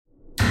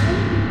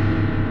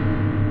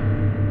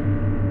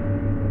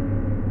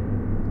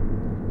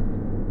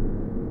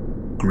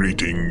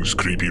Greetings,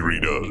 Creepy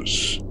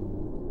Readers.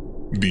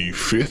 The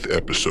 5th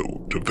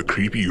episode of the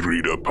Creepy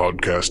Reader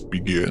podcast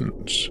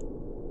begins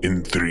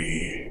in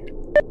 3,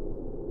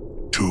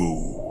 2,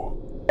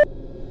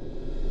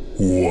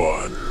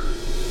 1.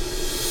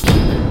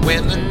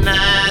 When the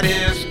night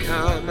is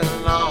coming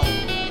along,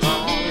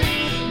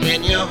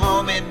 and you're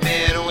home in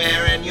bed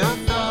wearing your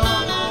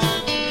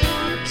thong,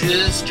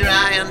 just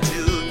trying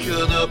to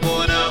kill the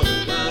boredom.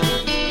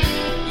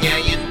 Yeah,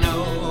 you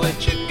know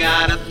what you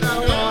gotta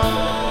throw on.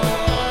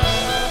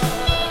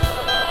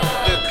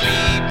 The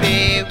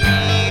Creepy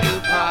Reader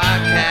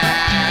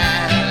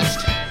podcast,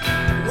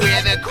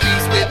 we're the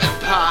creeps with the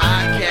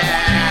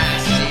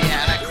podcast.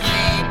 Yeah, the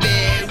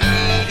Creepy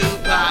Reader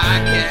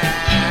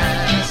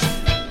podcast.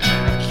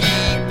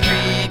 Keep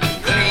reading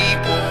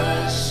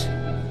creepers.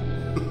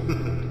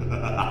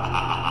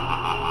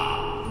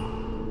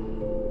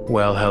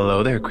 Well,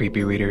 hello there,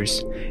 creepy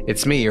readers.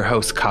 It's me, your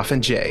host,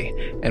 Coffin J,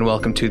 and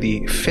welcome to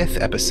the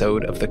 5th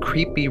episode of the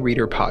Creepy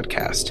Reader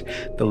podcast,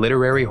 the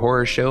literary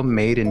horror show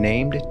made and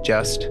named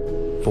just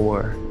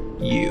for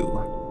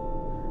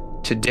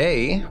you.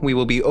 Today, we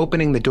will be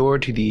opening the door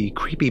to the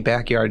creepy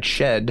backyard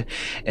shed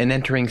and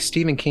entering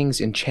Stephen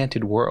King's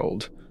enchanted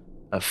world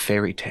of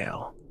fairy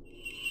tale.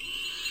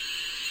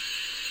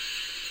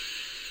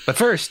 But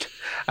first,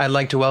 I'd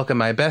like to welcome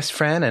my best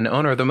friend and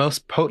owner of the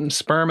most potent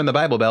sperm in the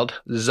Bible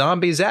Belt,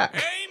 Zombie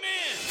Zach.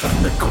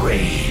 From the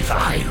grave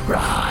I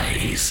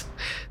rise.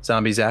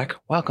 Zombie Zach,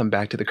 welcome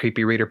back to the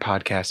Creepy Reader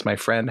podcast, my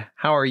friend.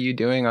 How are you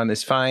doing on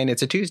this fine?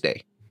 It's a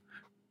Tuesday.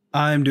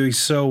 I'm doing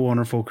so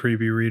wonderful,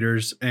 creepy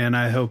readers, and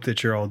I hope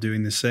that you're all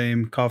doing the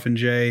same. Coffin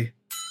J,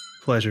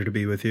 pleasure to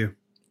be with you.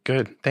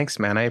 Good. Thanks,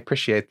 man. I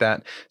appreciate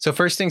that. So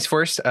first things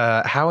first,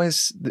 how are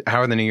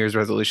the New Year's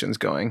resolutions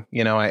going?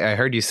 You know, I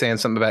heard you saying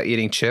something about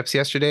eating chips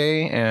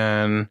yesterday,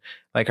 and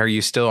are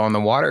you still on the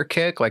water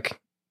kick?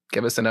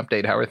 Give us an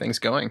update. How are things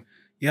going?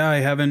 Yeah, I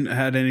haven't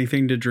had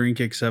anything to drink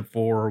except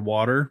for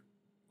water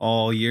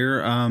all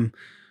year.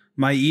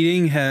 My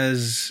eating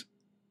has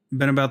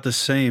been about the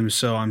same,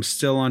 so I'm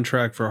still on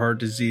track for heart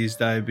disease,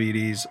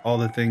 diabetes, all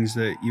the things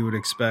that you would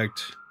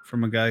expect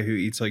from a guy who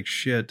eats like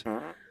shit.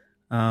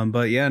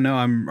 But yeah, no,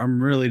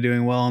 I'm really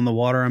doing well on the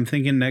water. I'm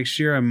thinking next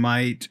year I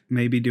might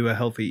maybe do a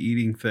healthy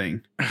eating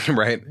thing.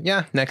 Right.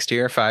 Yeah. Next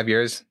year, 5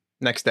 years,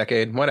 next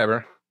decade,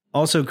 whatever.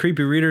 Also,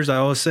 creepy readers,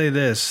 I will say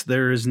this.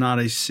 There is not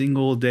a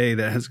single day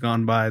that has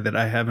gone by that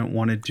I haven't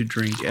wanted to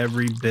drink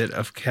every bit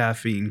of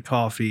caffeine,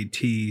 coffee,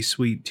 tea,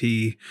 sweet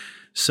tea,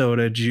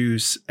 soda,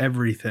 juice,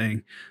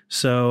 everything.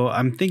 So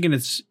I'm thinking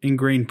it's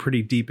ingrained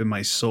pretty deep in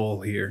my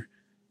soul here.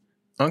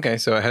 Okay,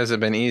 so it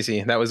hasn't been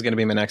easy. That was going to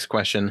be my next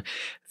question.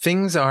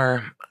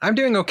 I'm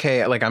doing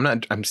okay.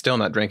 I'm still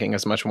not drinking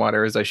as much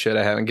water as I should.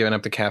 I haven't given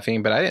up the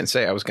caffeine, but I didn't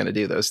say I was going to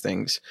do those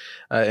things.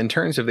 In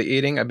terms of the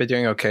eating, I've been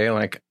doing okay.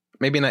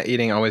 Maybe not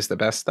eating always the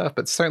best stuff,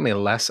 but certainly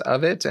less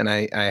of it. And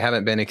I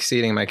haven't been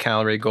exceeding my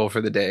calorie goal for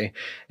the day.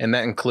 And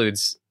that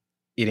includes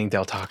eating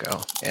Del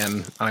Taco.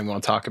 And I'm going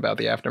to talk about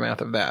the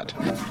aftermath of that.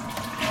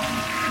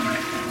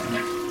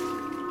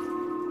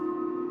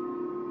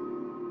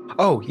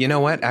 Oh, you know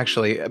what?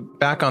 Actually,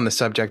 back on the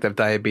subject of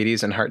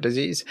diabetes and heart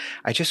disease,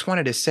 I just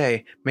wanted to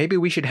say, maybe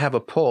we should have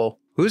a poll.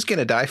 Who's going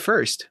to die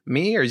first,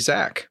 me or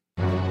Zach?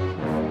 Who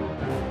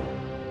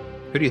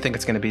do you think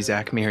it's going to be,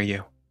 Zach, me or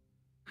you?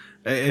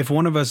 If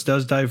one of us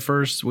does die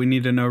first, we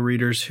need to know,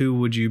 readers, who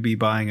would you be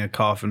buying a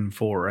coffin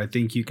for? I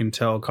think you can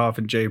tell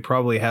Coffin J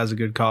probably has a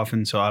good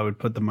coffin, so I would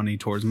put the money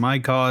towards my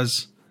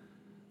cause.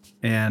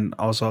 And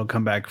also, I'll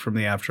come back from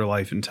the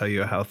afterlife and tell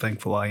you how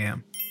thankful I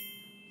am.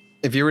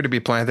 If you were to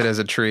be planted as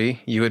a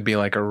tree, you would be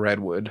like a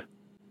redwood.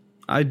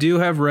 I do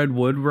have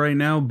redwood right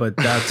now, but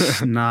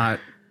that's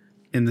not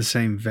in the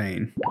same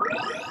vein.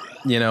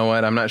 You know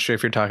what? I'm not sure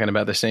if you're talking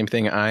about the same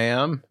thing I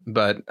am,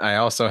 but I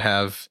also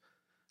have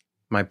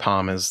my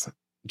palm is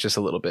just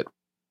a little bit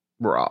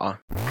raw.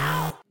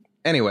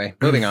 Anyway,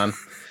 moving on.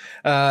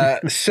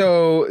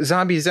 So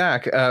Zombie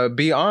Zach,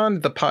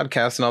 beyond the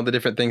podcast and all the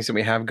different things that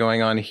we have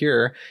going on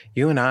here,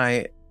 you and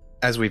I,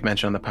 as we've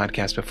mentioned on the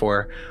podcast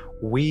before,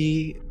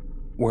 we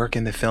work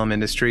in the film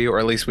industry, or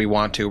at least we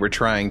want to. We're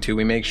trying to.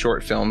 We make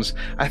short films.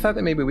 I thought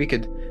that maybe we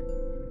could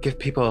give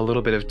people a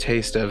little bit of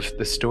taste of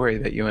the story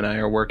that you and I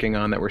are working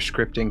on, that we're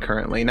scripting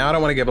currently. Now, I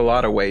don't want to give a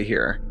lot away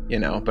here,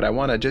 but I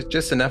want to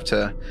just enough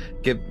to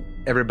give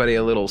everybody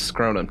a little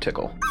scrotum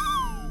tickle.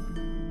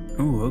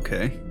 Oh,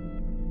 okay.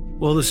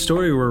 Well, the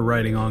story we're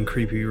writing on,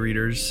 creepy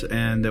readers,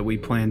 and that we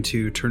plan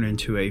to turn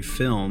into a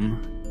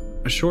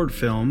film, a short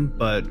film,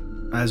 but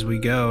as we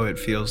go, it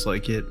feels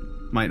like it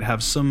might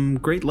have some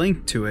great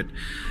length to it,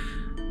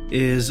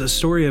 is a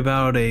story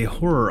about a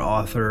horror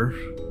author,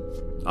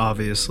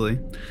 obviously,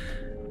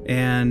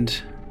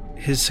 and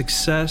his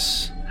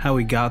success, how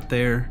he got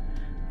there,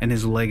 and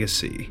his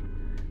legacy.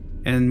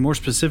 And more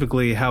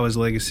specifically, how his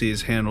legacy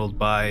is handled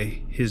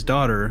by his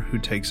daughter, who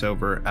takes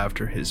over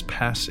after his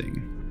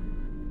passing.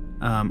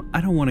 I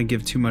don't want to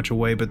give too much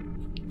away, but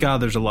God,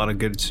 there's a lot of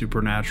good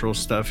supernatural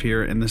stuff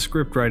here, and the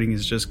script writing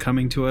is just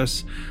coming to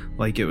us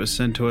like it was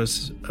sent to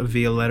us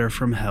via letter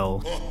from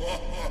hell.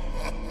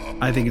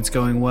 I think it's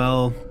going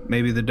well.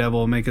 Maybe the devil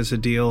will make us a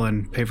deal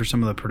and pay for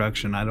some of the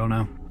production. I don't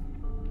know.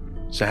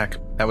 Zach,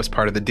 that was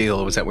part of the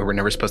deal, was that we were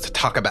never supposed to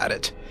talk about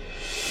it.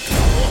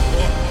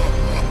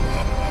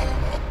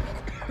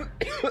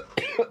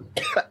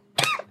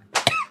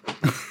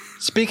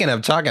 Speaking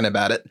of talking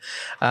about it,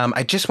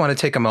 I just want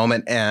to take a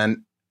moment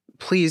and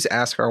please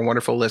ask our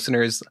wonderful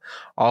listeners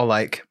all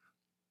by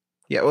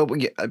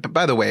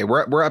the way,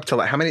 we're up to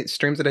how many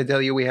streams did I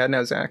tell you we had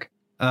now, Zach?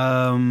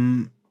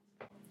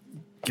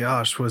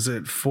 Gosh, was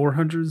it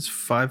 400s,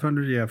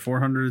 500? Yeah,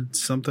 400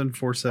 something,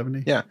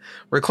 470. Yeah,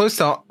 we're close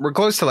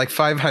to like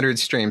 500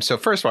 streams. So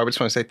first of all, I just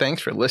want to say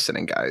thanks for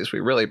listening, guys. We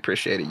really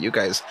appreciate it. You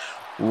guys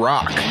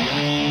rock.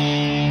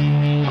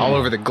 All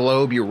over the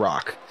globe, you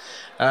rock.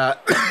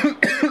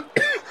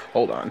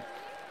 Hold on.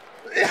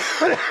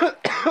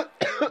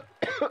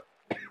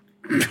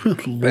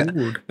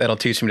 Lord. That'll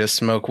teach me to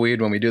smoke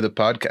weed when we do the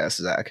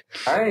podcast, Zach.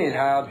 I ain't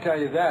high, I'll tell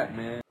you that,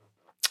 man.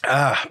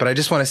 But I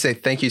just want to say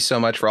thank you so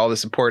much for all the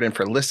support and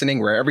for listening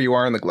wherever you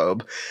are in the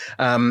globe.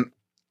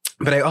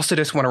 But I also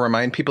just want to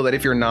remind people that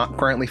if you're not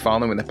currently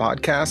following the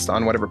podcast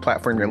on whatever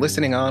platform you're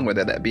listening on,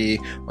 whether that be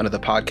one of the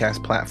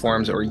podcast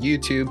platforms or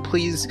YouTube,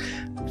 please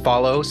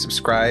follow,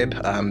 subscribe.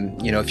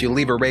 If you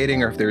leave a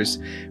rating or if there's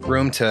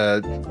room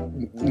to,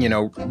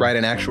 write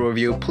an actual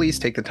review, please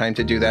take the time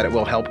to do that. It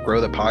will help grow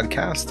the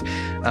podcast.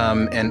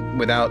 And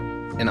without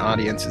an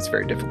audience, it's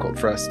very difficult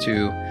for us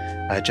to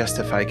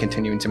justify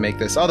continuing to make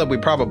this, although we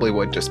probably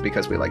would just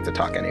because we like to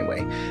talk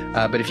anyway.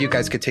 But if you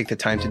guys could take the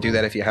time to do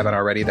that, if you haven't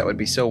already, that would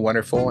be so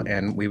wonderful,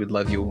 and we would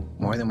love you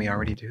more than we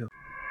already do.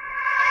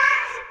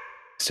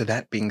 So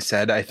that being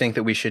said, I think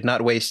that we should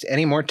not waste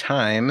any more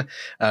time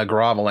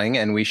groveling,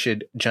 and we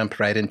should jump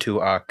right into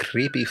our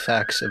creepy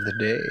facts of the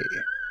day.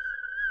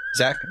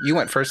 Zach, you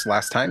went first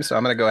last time, so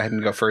I'm going to go ahead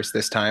and go first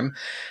this time.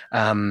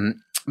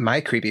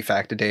 My creepy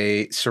fact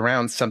today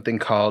surrounds something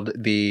called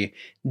the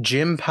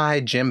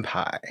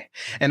Jimpai.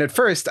 And at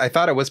first, I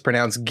thought it was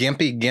pronounced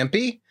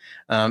Gimpy,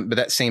 but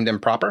that seemed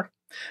improper.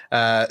 Which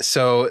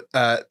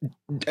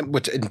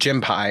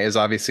Jimpai is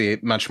obviously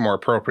much more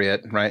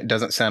appropriate, right? It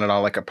doesn't sound at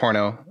all like a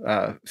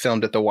porno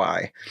filmed at the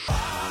Y.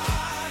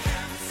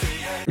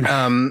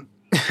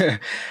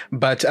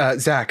 But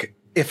Zach,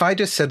 if I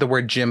just said the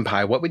word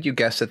Jimpai, what would you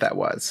guess that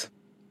was?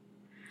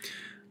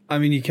 I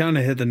mean, you kind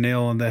of hit the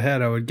nail on the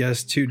head. I would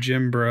guess two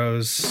gym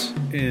bros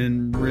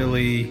in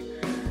really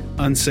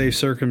unsafe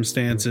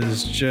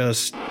circumstances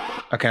just...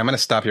 Okay, I'm going to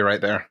stop you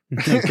right there.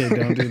 Okay,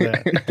 don't do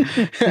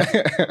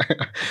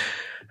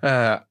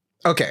that.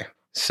 Okay,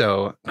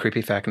 so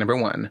creepy fact number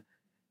 1.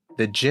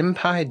 The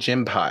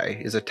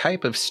Jimpai is a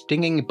type of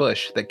stinging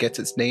bush that gets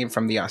its name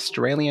from the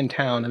Australian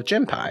town of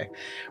Jimpai,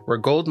 where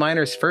gold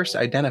miners first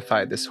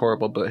identified this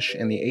horrible bush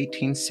in the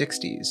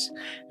 1860s.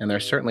 And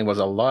there certainly was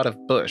a lot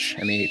of bush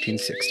in the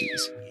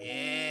 1860s.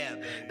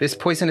 This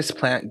poisonous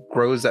plant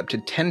grows up to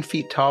 10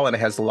 feet tall, and it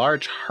has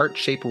large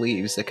heart-shaped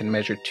leaves that can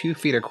measure 2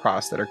 feet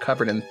across that are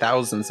covered in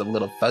thousands of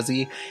little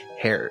fuzzy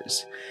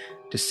hairs.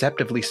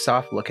 Deceptively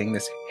soft-looking,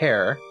 this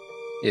hair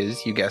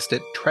is, you guessed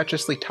it,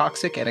 treacherously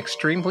toxic and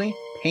extremely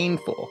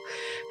painful.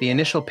 The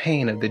initial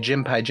pain of the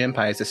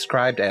Jimpai is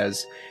described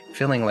as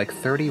feeling like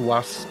 30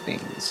 wasp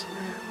stings,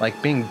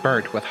 like being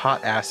burnt with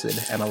hot acid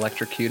and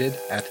electrocuted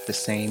at the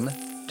same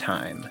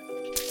time.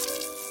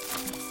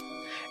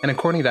 And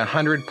according to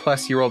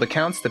 100-plus-year-old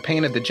accounts, the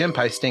pain of the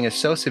Jimpai sting is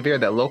so severe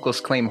that locals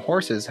claim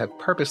horses have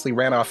purposely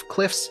ran off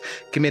cliffs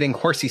committing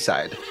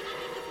horseycide,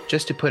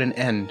 just to put an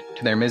end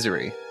to their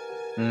misery.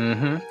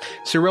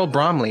 Cyril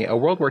Bromley, a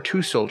World War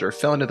II soldier,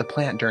 fell into the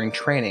plant during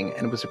training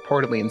and was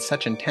reportedly in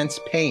such intense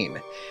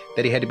pain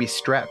that he had to be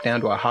strapped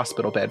down to a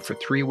hospital bed for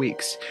 3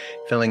 weeks,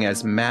 feeling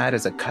as mad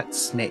as a cut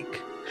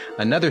snake.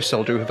 Another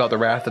soldier who felt the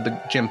wrath of the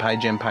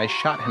Jimpai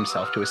shot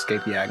himself to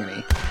escape the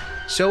agony.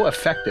 So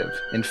effective,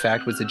 in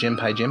fact, was the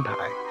Jimpai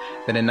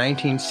that in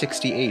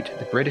 1968,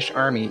 the British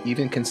Army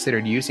even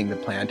considered using the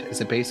plant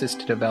as a basis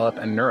to develop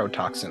a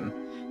neurotoxin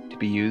to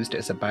be used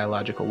as a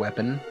biological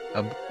weapon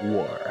of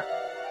war.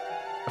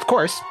 Of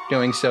course,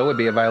 doing so would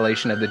be a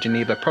violation of the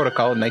Geneva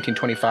Protocol of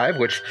 1925,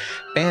 which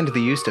banned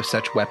the use of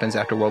such weapons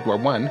after World War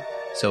I,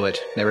 so it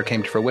never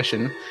came to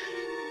fruition.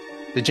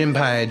 The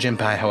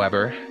Jimpai,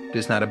 however,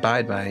 does not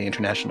abide by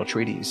international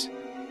treaties,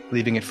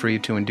 leaving it free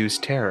to induce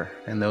terror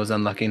and those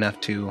unlucky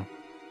enough to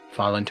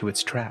fall into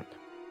its trap.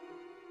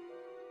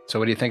 So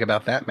what do you think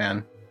about that,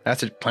 man?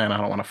 That's a plan I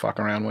don't want to fuck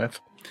around with.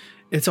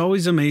 It's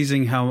always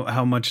amazing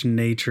how much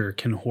nature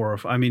can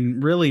horrify. I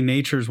mean, really,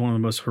 nature is one of the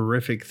most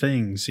horrific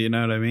things, you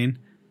know what I mean?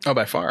 Oh,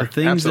 by far. The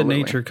things Absolutely.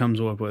 that nature comes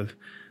up with.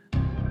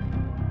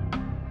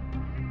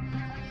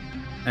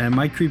 And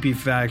my creepy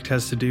fact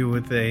has to do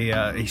with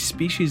a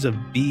species of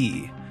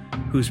bee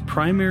whose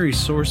primary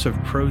source of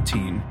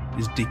protein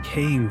is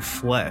decaying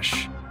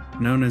flesh,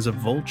 known as a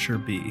vulture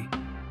bee.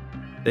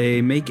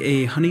 They make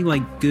a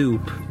honey-like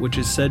goop, which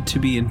is said to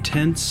be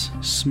intense,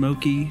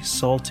 smoky,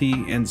 salty,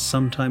 and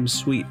sometimes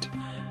sweet.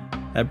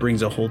 That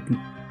brings a whole...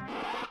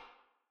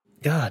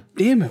 God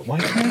damn it, why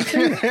can't I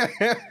say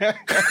that?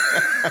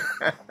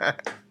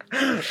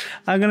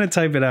 I'm going to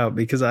type it out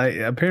because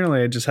I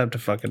just have to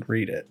fucking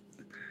read it.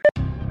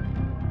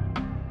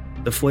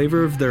 The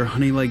flavor of their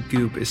honey-like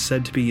goop is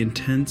said to be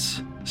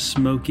intense,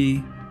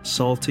 smoky,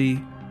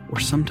 salty, or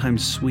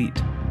sometimes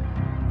sweet.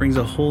 Brings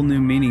a whole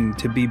new meaning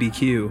to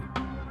BBQ.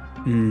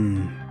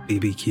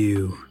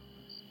 BBQ.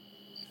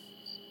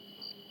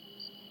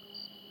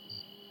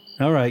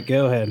 All right,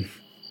 go ahead.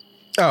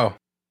 Oh,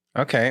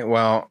 okay.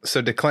 Well,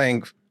 so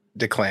declaying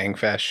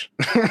fesh.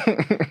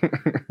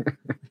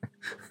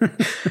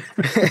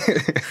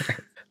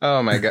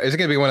 Oh my God. It's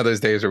going to be one of those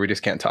days where we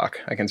just can't talk.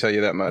 I can tell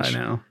you that much. I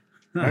know.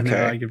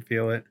 Okay. I can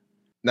feel it.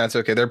 That's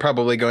okay. They're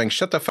probably going,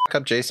 shut the fuck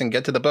up, Jason.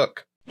 Get to the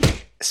book.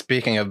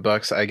 Speaking of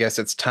books, I guess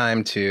it's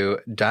time to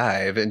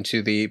dive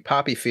into the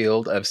poppy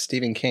field of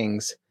Stephen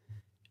King's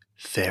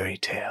fairy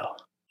tale.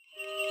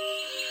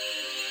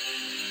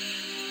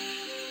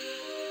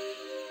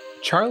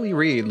 Charlie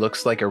Reed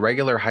looks like a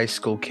regular high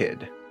school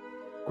kid.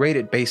 Great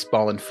at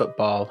baseball and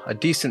football, a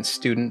decent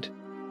student,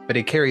 but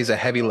he carries a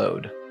heavy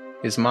load.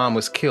 His mom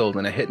was killed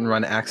in a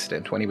hit-and-run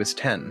accident when he was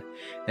 10,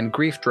 and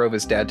grief drove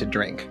his dad to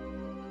drink.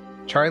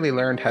 Charlie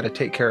learned how to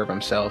take care of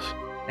himself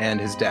and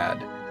his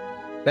dad.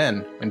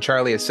 Then, when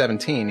Charlie is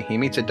 17, he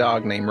meets a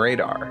dog named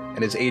Radar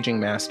and his aging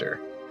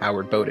master,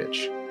 Howard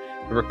Bowditch,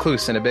 a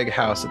recluse in a big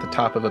house at the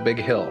top of a big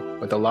hill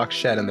with a locked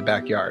shed in the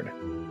backyard.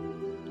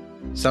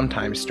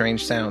 Sometimes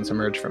strange sounds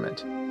emerge from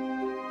it.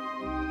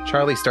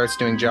 Charlie starts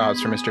doing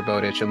jobs for Mr.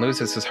 Bowditch and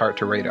loses his heart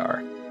to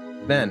Radar.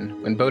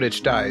 Then, when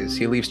Bowditch dies,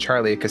 he leaves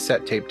Charlie a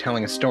cassette tape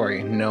telling a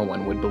story no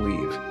one would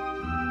believe.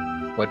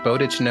 What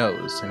Bowditch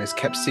knows, and has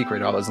kept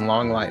secret all his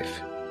long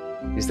life,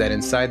 is that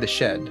inside the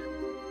shed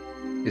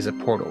is a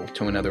portal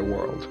to another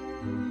world.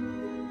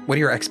 What are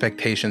your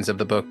expectations of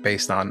the book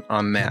based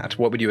on that?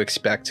 What would you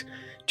expect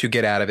to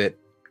get out of it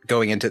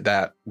going into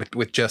that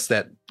with just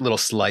that little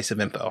slice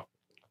of info?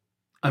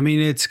 I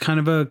mean, it's kind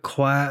of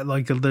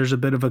there's a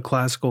bit of a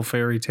classical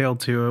fairy tale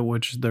to it,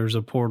 which there's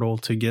a portal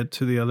to get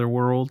to the other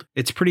world.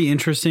 It's pretty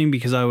interesting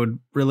because I would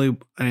really,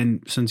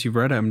 and since you've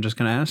read it, I'm just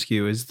going to ask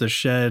you, is the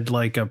shed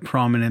like a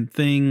prominent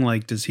thing?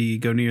 Like, does he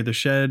go near the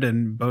shed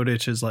and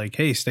Bowditch is like,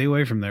 hey, stay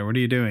away from there. What are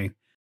you doing?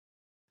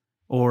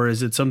 Or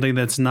is it something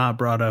that's not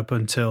brought up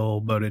until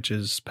Bowditch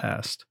is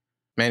passed?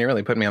 Man, you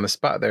really put me on the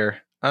spot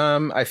there.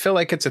 I feel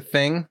like it's a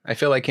thing. I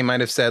feel like he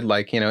might have said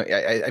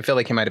I feel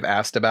like he might have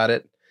asked about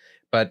it.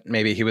 But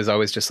maybe he was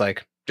always just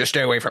like, just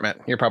stay away from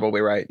it. You're probably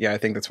right. Yeah, I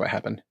think that's what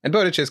happened. And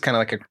Bowditch is kind of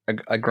like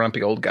a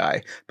grumpy old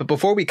guy. But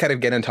before we kind of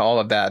get into all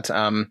of that,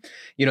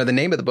 the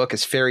name of the book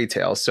is Fairy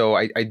Tale. So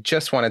I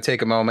just want to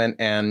take a moment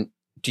and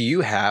do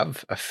you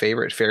have a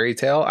favorite fairy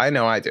tale? I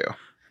know I do.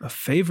 A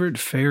favorite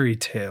fairy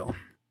tale?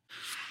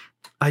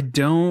 I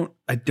don't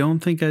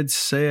think I'd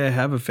say I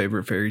have a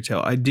favorite fairy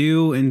tale. I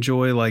do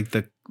enjoy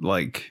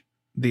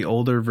the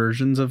older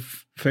versions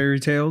of fairy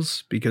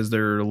tales because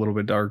they're a little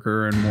bit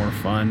darker and more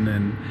fun,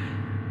 and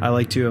I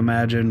like to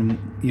imagine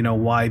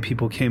why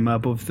people came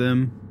up with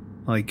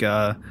them. Like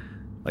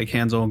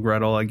Hansel and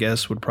Gretel, I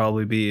guess, would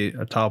probably be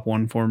a top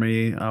one for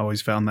me. I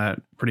always found that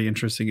pretty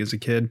interesting as a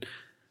kid.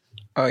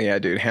 Oh yeah,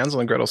 dude,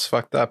 Hansel and Gretel's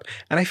fucked up,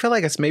 and I feel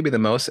like it's maybe the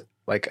most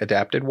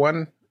adapted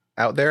one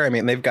out there. I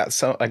mean, they've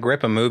got a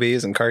grip of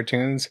movies and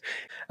cartoons.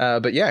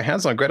 But yeah,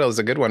 Hansel and Gretel is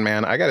a good one,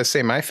 man. I got to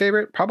say my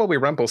favorite, probably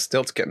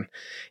Rumpelstiltskin.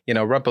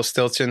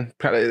 Rumpelstiltskin,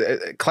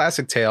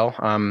 classic tale.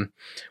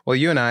 Well,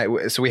 you and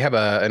I, so we have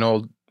an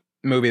old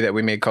movie that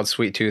we made called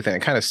Sweet Tooth, and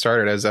it kind of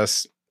started as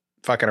us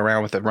fucking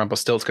around with the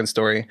Rumpelstiltskin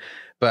story.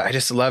 But I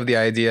just love the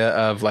idea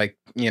of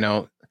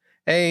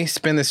A,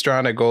 spin the straw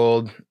into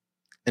gold,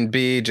 and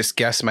B, just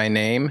guess my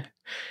name.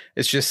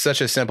 It's just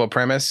such a simple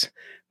premise,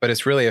 but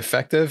it's really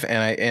effective.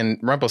 And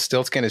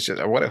Rumpelstiltskin is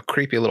just, what a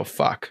creepy little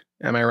fuck.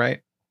 Am I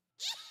right?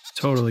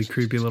 Totally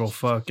creepy little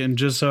fuck. And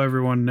just so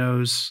everyone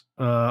knows,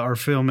 our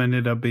film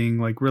ended up being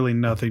really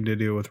nothing to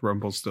do with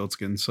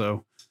Rumpelstiltskin.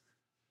 So,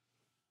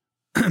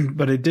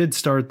 but it did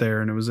start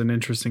there, and it was an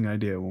interesting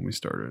idea when we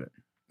started it.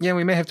 Yeah,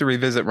 we may have to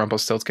revisit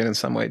Rumpelstiltskin in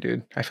some way,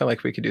 dude. I feel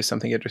like we could do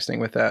something interesting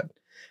with that.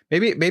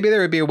 Maybe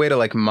there would be a way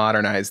to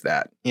modernize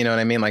that. You know what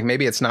I mean?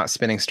 Maybe it's not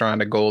spinning straw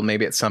into gold.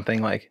 Maybe it's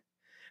something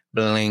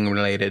bling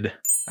related.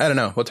 I don't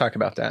know. We'll talk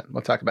about that.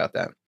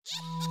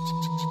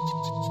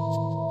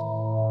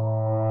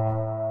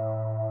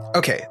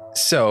 Okay,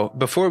 so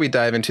before we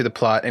dive into the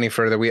plot any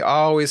further, we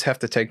always have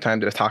to take time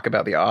to talk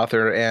about the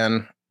author,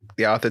 and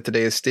the author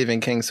today is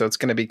Stephen King, so it's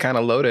going to be kind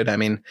of loaded. I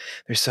mean,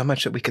 there's so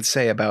much that we could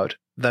say about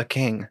the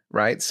King,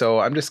 right? So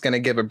I'm just going to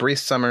give a brief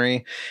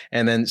summary,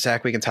 and then,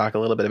 Zach, we can talk a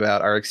little bit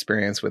about our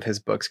experience with his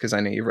books, because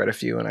I know you've read a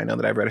few, and I know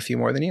that I've read a few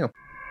more than you.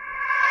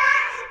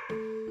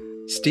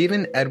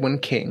 Stephen Edwin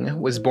King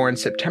was born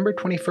September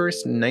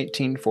 21st,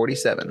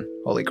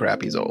 1947. Holy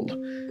crap, he's old.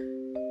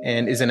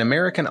 And is an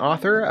American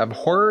author of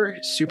horror,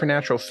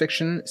 supernatural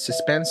fiction,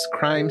 suspense,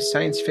 crime,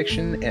 science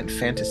fiction, and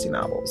fantasy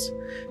novels.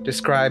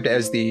 Described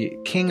as the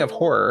King of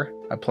Horror,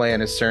 a play on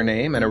his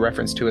surname and a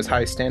reference to his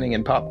high standing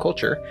in pop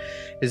culture,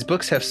 his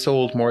books have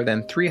sold more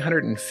than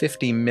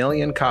 350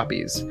 million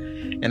copies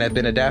and have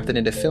been adapted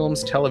into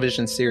films,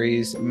 television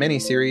series,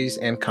 miniseries,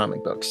 and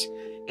comic books.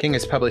 King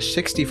has published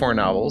 64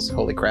 novels,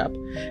 holy crap,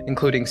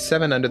 including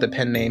 7 under the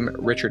pen name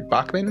Richard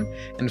Bachman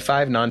and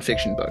 5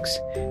 nonfiction books.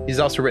 He's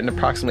also written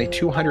approximately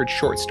 200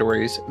 short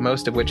stories,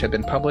 most of which have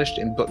been published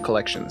in book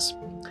collections.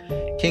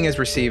 King has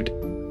received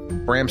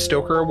Bram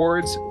Stoker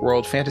Awards,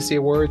 World Fantasy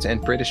Awards,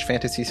 and British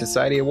Fantasy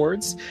Society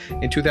Awards.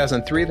 In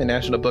 2003, the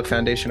National Book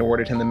Foundation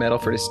awarded him the Medal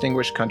for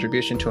Distinguished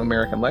Contribution to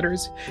American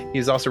Letters. He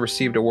has also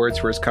received awards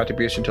for his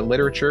contribution to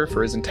literature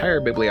for his entire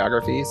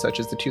bibliography, such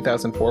as the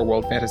 2004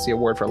 World Fantasy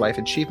Award for Life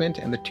Achievement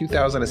and the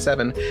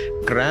 2007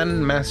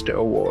 Grand Master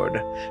Award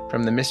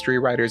from the Mystery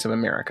Writers of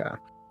America.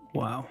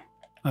 Wow.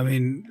 I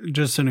mean,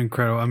 just an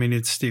incredible, I mean,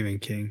 it's Stephen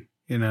King,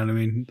 you know what I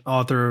mean?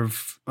 Author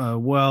of,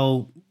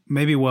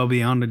 maybe well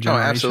beyond a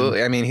generation. Oh,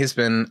 absolutely. I mean, he's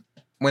been,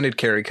 when did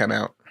Carrie come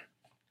out?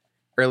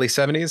 Early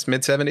 70s,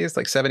 mid 70s,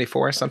 like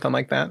 74, something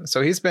like that.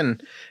 So he's been,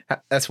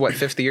 that's what,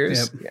 50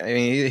 years? Yep. I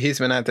mean, he's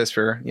been at this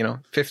for,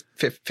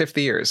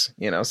 50 years,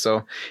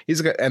 so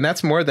he's good. And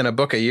that's more than a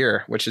book a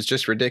year, which is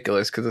just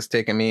ridiculous because it's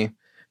taken me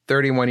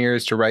 31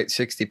 years to write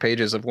 60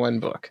 pages of one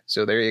book.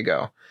 So there you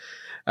go.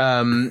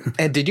 And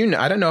did you know,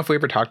 I don't know if we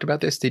ever talked about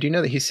this. Did you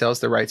know that he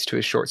sells the rights to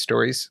his short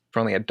stories for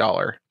only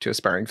 $1 to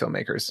aspiring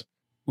filmmakers?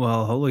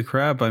 Well, holy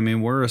crap. I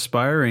mean, we're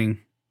aspiring.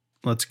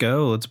 Let's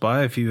go. Let's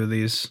buy a few of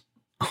these.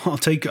 I'll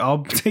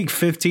take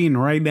 15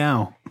 right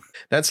now.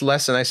 That's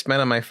less than I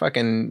spent on my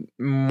fucking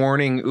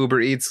morning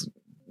Uber Eats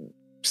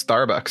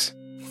Starbucks.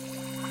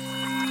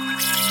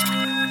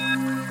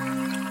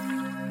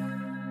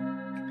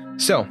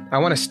 So I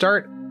want to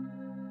start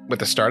with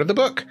the start of the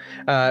book,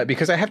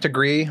 because I have to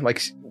agree,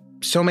 like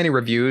so many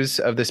reviews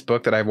of this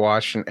book that I've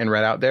watched and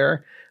read out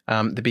there.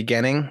 The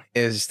beginning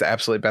is the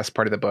absolute best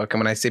part of the book. And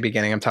when I say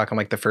beginning, I'm talking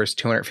like the first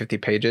 250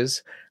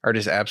 pages are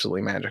just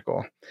absolutely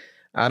magical.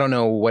 I don't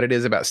know what it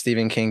is about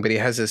Stephen King, but he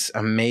has this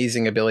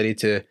amazing ability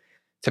to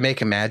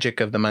make a magic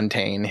of the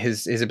mundane.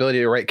 His ability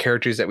to write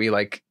characters that we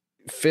like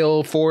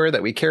feel for,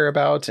 that we care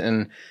about,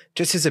 and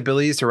just his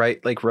abilities to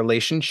write like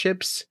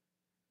relationships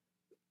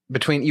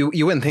between you.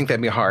 You wouldn't think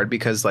that'd be hard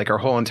because like our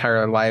whole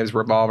entire lives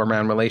revolve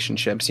around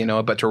relationships,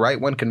 but to write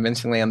one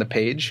convincingly on the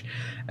page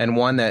and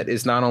one that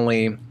is not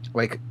only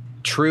like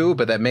true,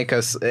 but that make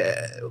us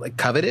like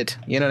covet it.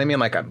 You know what I mean?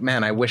 Like,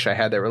 man, I wish I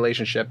had that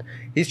relationship.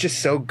 He's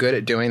just so good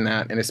at doing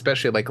that. And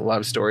especially like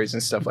love stories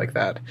and stuff like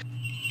that.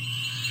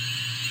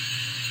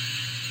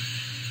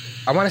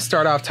 I want to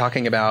start off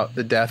talking about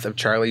the death of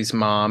Charlie's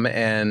mom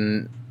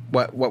and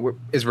what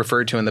is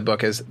referred to in the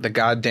book as the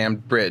goddamn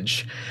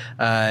bridge,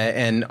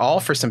 and all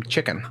for some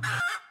chicken.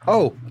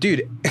 Oh,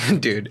 dude,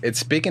 it's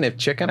speaking of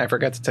chicken. I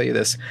forgot to tell you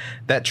this,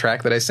 that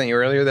track that I sent you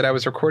earlier that I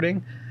was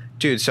recording.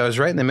 Dude, so I was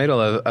right in the middle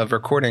of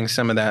recording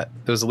some of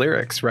those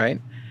lyrics,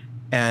 right?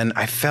 And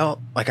I felt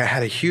like I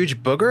had a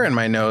huge booger in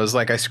my nose.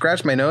 Like I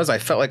scratched my nose. I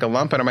felt like a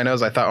lump under my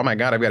nose. I thought, oh my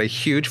God, I've got a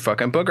huge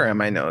fucking booger in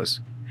my nose.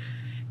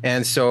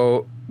 And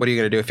so what are you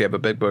going to do if you have a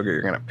big booger?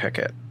 You're going to pick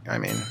it. I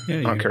mean,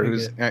 I don't care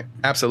who's...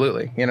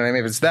 Absolutely. You know what I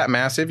mean? If it's that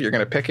massive, you're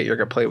going to pick it. You're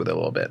going to play with it a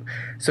little bit.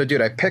 So,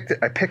 dude, I picked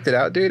it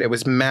out, dude. It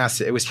was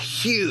massive. It was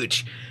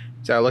huge.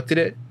 So I looked at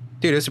it.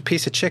 Dude, it was a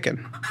piece of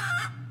chicken.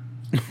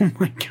 Oh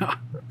my God.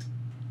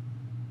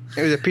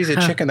 It was a piece of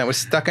chicken that was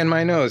stuck in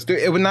my nose. Dude,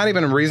 it was not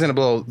even a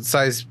reasonable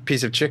size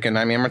piece of chicken.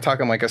 I mean, we're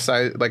talking like a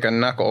size, like a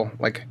knuckle,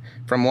 like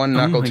from one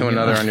knuckle to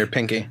another on your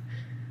pinky.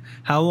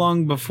 How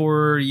long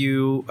before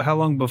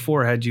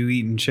had you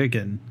eaten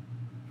chicken?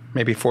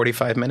 Maybe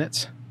 45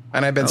 minutes.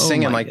 And I've been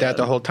singing like that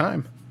the whole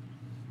time.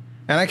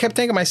 And I kept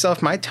thinking to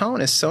myself, my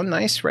tone is so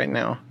nice right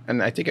now.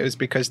 And I think it was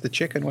because the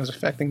chicken was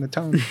affecting the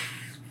tone.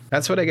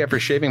 That's what I get for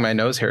shaving my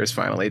nose hairs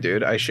finally,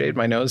 dude. I shaved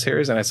my nose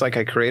hairs and it's like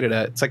I cleared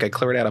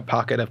out a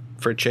pocket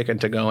for chicken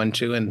to go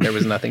into and there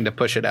was nothing to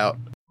push it out.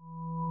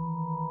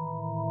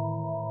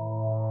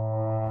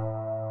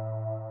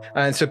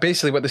 And so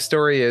basically what the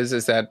story is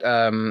that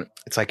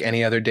it's like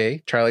any other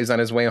day. Charlie's on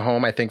his way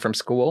home, I think, from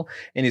school,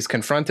 and he's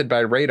confronted by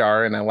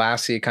Radar and a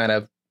lassie kind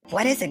of...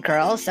 What is it,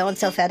 girl?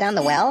 So-and-so fell down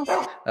the well?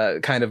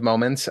 Kind of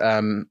moments.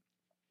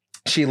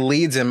 She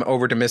leads him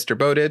over to Mr.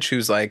 Bowditch,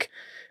 who's like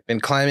been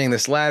climbing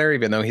this ladder,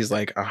 even though he's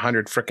like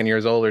 100 freaking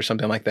years old or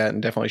something like that,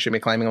 and definitely should be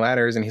climbing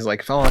ladders. And he's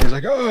like falling. He's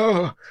like,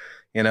 oh,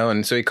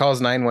 and so he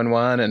calls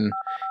 911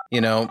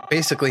 and,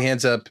 basically he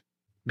ends up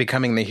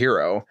becoming the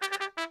hero.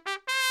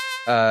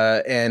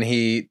 And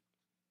he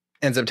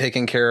ends up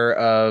taking care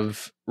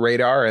of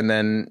Radar. And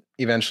then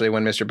eventually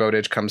when Mr.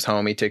 Bowditch comes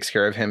home, he takes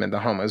care of him in the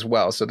home as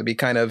well. So they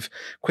kind of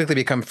quickly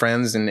become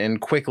friends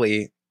and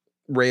quickly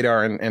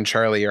Radar and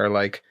Charlie are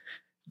like,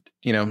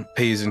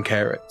 peas and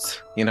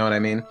carrots. You know what I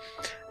mean?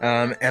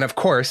 And of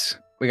course,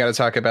 we got to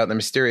talk about the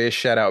mysterious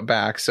shed out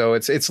back. So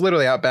it's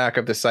literally out back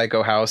of the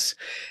Psycho house.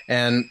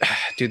 And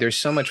dude, there's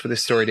so much for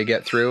this story to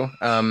get through.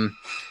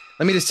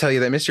 Let me just tell you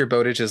that Mr.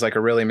 Bowditch is like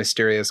a really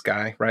mysterious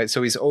guy, right?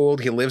 So he's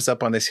old. He lives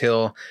up on this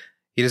hill.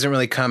 He doesn't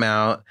really come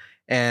out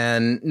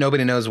and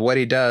nobody knows what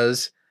he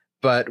does.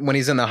 But when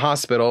he's in the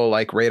hospital,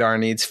 like Radar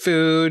needs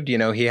food,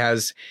 he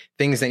has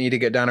things that need to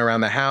get done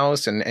around the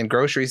house and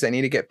groceries that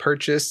need to get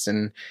purchased.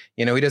 And,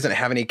 he doesn't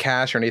have any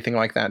cash or anything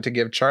like that to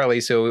give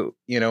Charlie. So,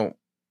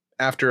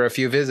 after a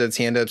few visits,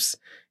 he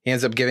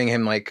ends up giving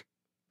him like,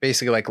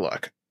 basically like,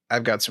 look,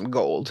 I've got some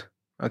gold.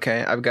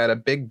 Okay. I've got a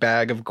big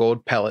bag of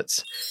gold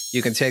pellets.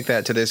 You can take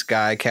that to this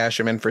guy, cash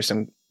him in for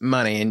some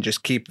money and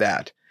just keep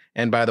that.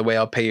 And by the way,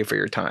 I'll pay you for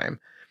your time.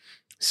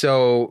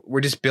 So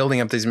we're just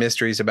building up these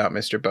mysteries about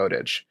Mr.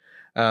 Bowditch.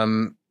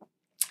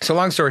 So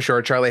long story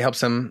short, Charlie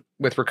helps him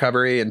with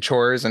recovery and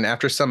chores. And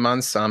after some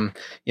months,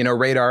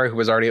 Radar, who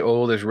was already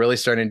old, is really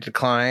starting to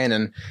decline.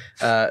 And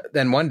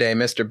then one day,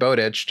 Mr.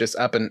 Bowditch just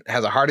up and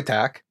has a heart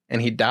attack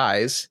and he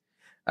dies,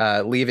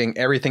 leaving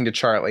everything to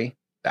Charlie,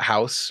 the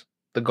house,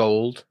 the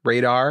gold,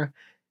 Radar,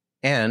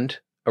 and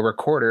a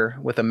recorder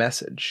with a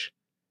message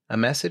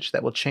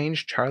that will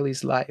change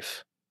Charlie's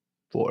life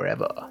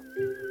forever.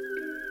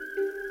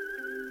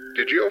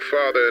 Did your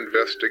father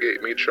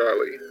investigate me,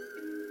 Charlie?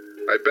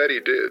 I bet he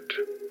did.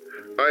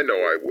 I know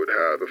I would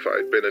have if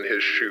I'd been in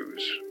his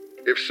shoes.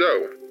 If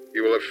so,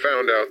 you will have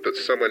found out that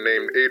someone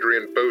named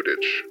Adrian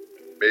Bowditch,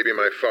 maybe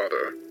my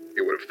father,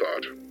 you would have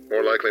thought,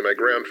 more likely my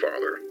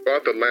grandfather,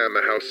 bought the land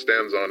the house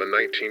stands on in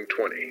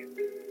 1920.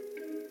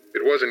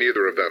 It wasn't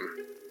either of them.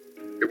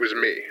 It was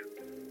me.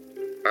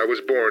 I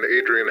was born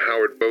Adrian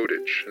Howard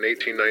Bowditch in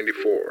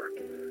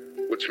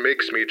 1894, which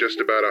makes me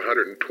just about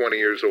 120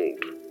 years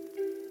old.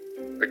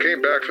 I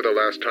came back for the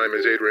last time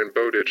as Adrian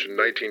Bowditch in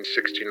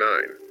 1969.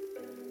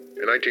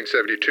 In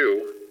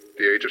 1972,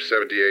 the age of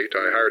 78,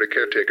 I hired a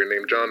caretaker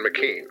named John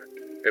McKean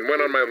and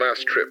went on my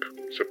last trip,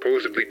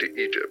 supposedly to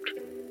Egypt.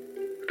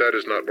 But that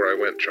is not where I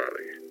went,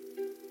 Charlie.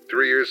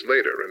 3 years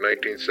later, in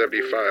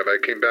 1975, I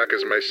came back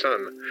as my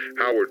son,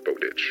 Howard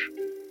Bowditch,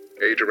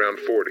 age around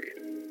 40.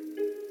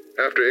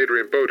 After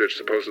Adrian Bowditch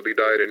supposedly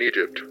died in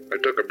Egypt, I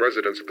took up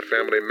residence at the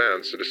family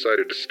manse and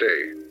decided to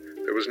stay.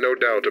 There was no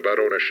doubt about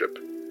ownership.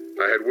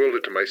 I had willed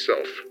it to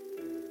myself.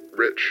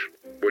 Rich,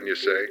 wouldn't you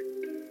say?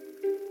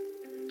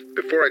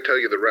 Before I tell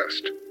you the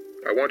rest,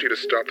 I want you to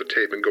stop the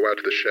tape and go out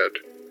to the shed.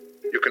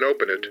 You can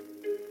open it.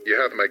 You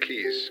have my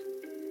keys.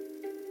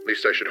 At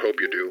least I should hope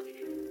you do.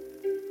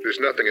 There's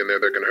nothing in there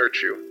that can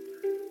hurt you.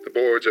 The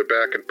boards are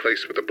back in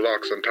place with the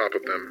blocks on top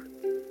of them.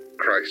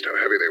 Christ, how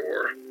heavy they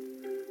were.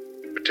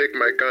 But take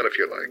my gun if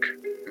you like,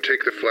 and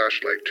take the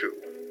flashlight too,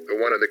 the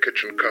one in the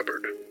kitchen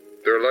cupboard.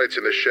 There are lights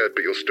in the shed,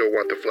 but you'll still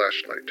want the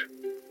flashlight.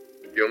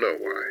 You'll know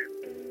why.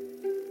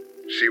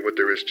 See what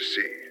there is to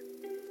see.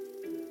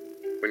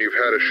 When you've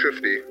had a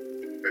shifty,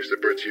 as the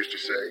Brits used to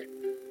say,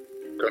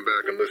 come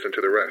back and listen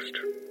to the rest.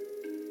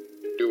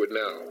 Do it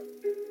now.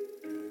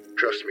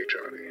 Trust me,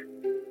 Charlie.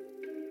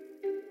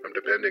 I'm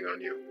depending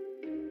on you.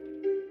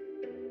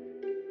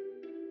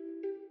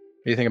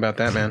 What do you think about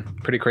that, man?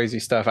 Pretty crazy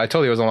stuff. I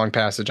told you it was a long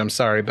passage. I'm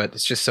sorry, but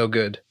it's just so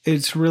good.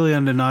 It's really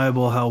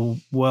undeniable how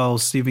well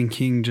Stephen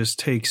King just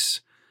takes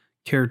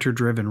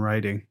character-driven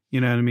writing.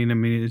 You know what I mean? I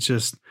mean, it's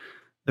just,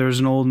 there's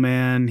an old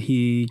man.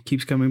 He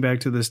keeps coming back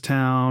to this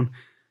town.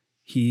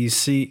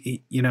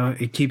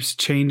 It keeps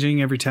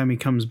changing every time he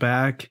comes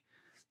back.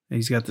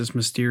 He's got this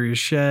mysterious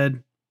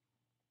shed.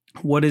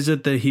 What is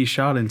it that he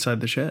shot inside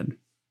the shed?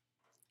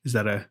 Is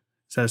that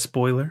a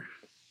spoiler?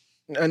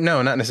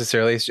 No, not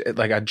necessarily. It's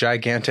like a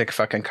gigantic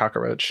fucking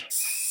cockroach.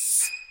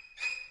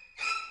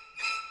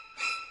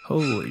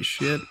 Holy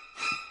shit.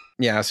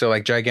 Yeah, so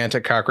like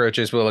gigantic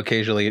cockroaches will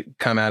occasionally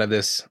come out of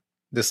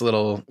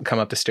come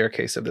up the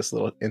staircase of this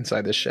little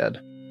inside this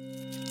shed.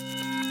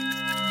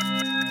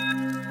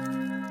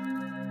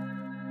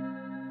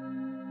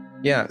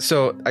 Yeah,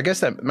 so I guess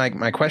that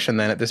my question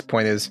then at this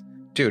point is,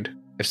 dude,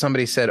 if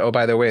somebody said, oh,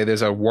 by the way,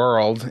 there's a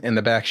world in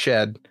the back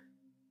shed,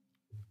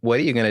 what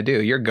are you going to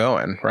do? You're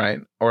going,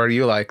 right? Or are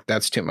you like,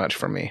 that's too much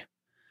for me?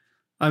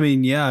 I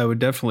mean, yeah, I would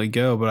definitely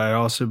go, but I'd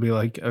also be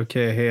like,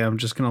 okay, hey, I'm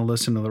just going to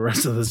listen to the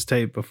rest of this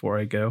tape before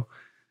I go.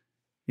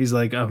 He's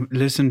like,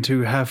 listen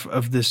to half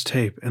of this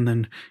tape and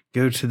then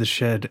go to the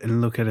shed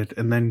and look at it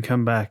and then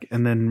come back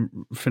and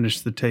then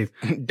finish the tape.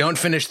 Don't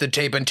finish the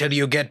tape until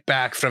you get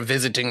back from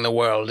visiting the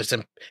world.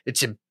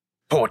 It's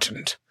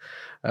important.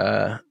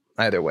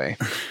 Either way.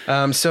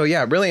 So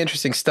yeah, really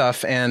interesting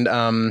stuff.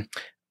 And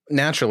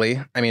naturally,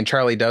 I mean,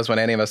 Charlie does what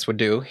any of us would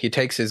do. He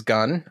takes his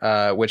gun,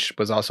 which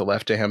was also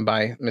left to him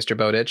by Mr.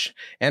 Bowditch,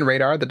 and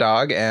Radar, the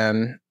dog,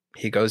 and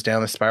he goes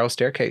down the spiral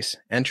staircase,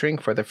 entering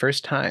for the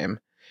first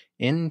time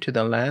into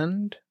the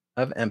land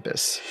of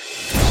Empis.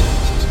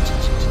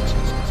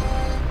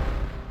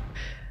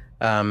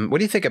 What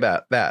do you think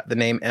about that? The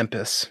name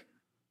Empis.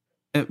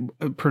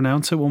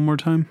 Pronounce it one more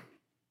time.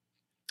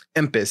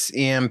 Empis.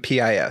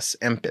 E-M-P-I-S.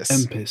 Empis.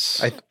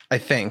 Empis. I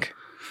think.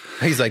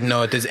 He's like,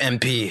 no, it is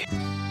MP.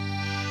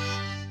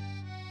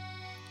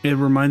 It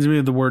reminds me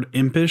of the word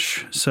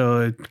impish,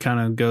 so it kind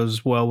of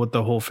goes well with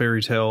the whole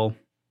fairy tale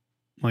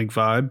like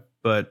vibe,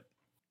 but...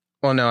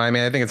 Well, no, I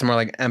mean, I think it's more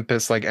like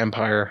Empis, like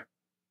empire.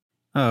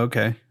 Oh,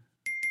 okay.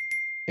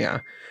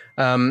 Yeah.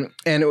 And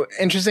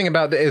interesting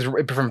about that is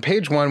from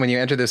page 1, when you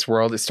enter this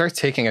world, it starts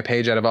taking a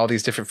page out of all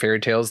these different fairy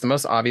tales. The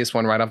most obvious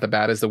one right off the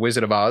bat is The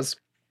Wizard of Oz.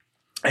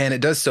 And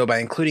it does so by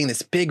including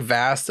this big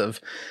vast of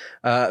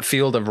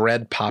field of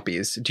red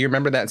poppies. Do you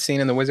remember that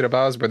scene in The Wizard of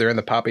Oz where they're in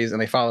the poppies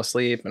and they fall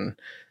asleep? And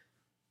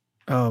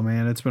Oh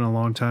man, it's been a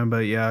long time,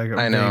 but yeah,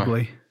 I know.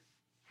 Vaguely.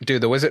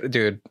 Dude, The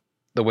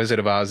Wizard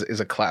of Oz is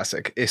a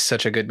classic. It's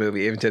such a good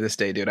movie, even to this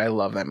day, dude. I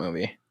love that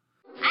movie.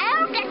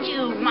 I'll get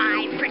you,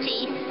 my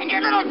pretty, and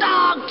your little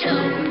dog,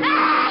 too.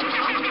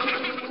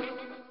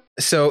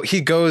 So he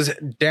goes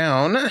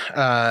down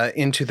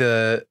into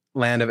the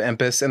land of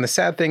Empis. And the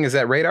sad thing is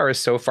that Radar is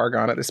so far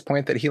gone at this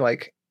point that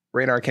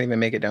Radar can't even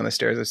make it down the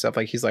stairs and stuff.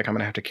 Like, he's like, I'm going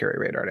to have to carry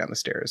Radar down the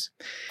stairs.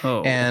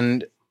 Oh.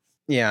 And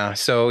yeah,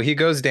 so he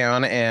goes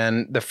down,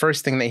 and the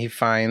first thing that he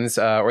finds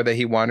or that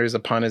he wanders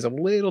upon is a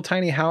little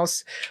tiny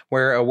house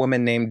where a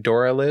woman named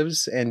Dora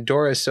lives. And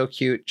Dora is so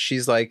cute.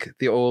 She's like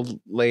the old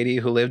lady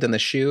who lived in the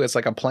shoe. It's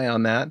like a play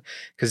on that,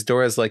 because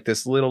Dora's like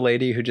this little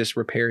lady who just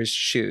repairs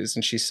shoes,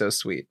 and she's so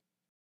sweet.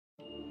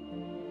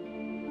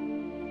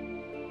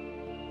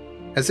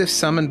 As if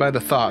summoned by the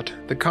thought,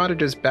 the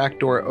cottage's back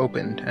door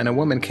opened, and a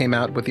woman came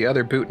out with the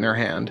other boot in her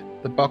hand,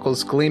 the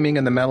buckles gleaming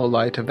in the mellow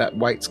light of that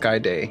white sky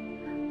day.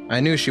 I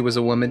knew she was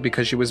a woman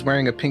because she was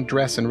wearing a pink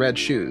dress and red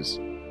shoes,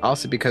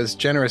 also because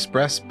generous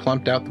breasts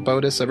plumped out the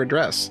bodice of her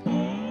dress,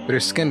 but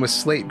her skin was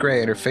slate gray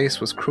and her face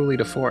was cruelly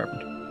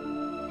deformed.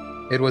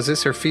 It was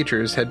as her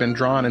features had been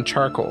drawn in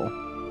charcoal,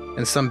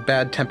 and some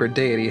bad-tempered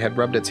deity had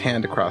rubbed its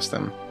hand across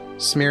them,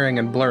 smearing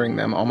and blurring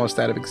them almost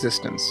out of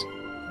existence.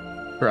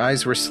 Her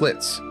eyes were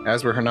slits,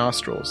 as were her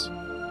nostrils.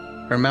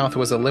 Her mouth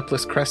was a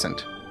lipless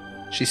crescent.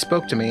 She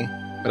spoke to me,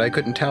 but I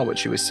couldn't tell what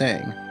she was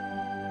saying.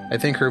 I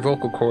think her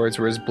vocal cords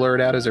were as blurred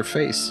out as her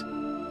face.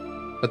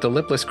 But the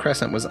lipless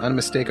crescent was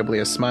unmistakably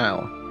a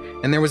smile,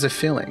 and there was a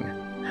feeling,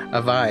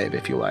 a vibe,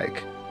 if you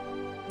like,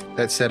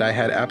 that said I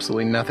had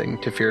absolutely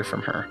nothing to fear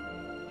from her.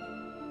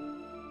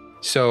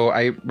 So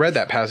I read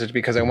that passage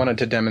because I wanted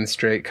to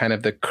demonstrate kind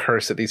of the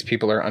curse that these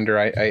people are under.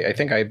 I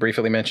think I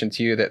briefly mentioned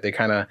to you that they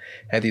kind of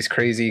had these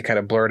crazy kind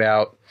of blurred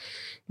out,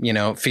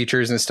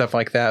 features and stuff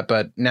like that.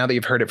 But now that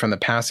you've heard it from the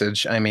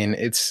passage, I mean,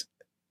 it's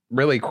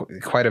really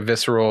quite a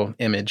visceral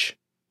image.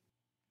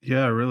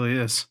 Yeah, it really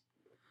is.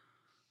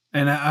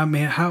 And I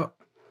mean,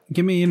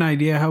 give me an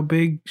idea how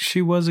big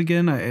she was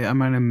again. I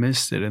might have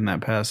missed it in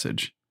that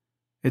passage.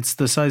 It's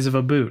the size of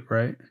a boot,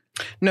 right?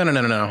 No,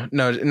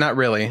 not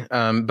really.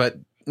 But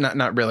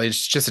not really.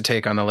 It's just a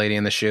take on the lady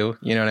in the shoe.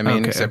 You know what I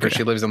mean? Except for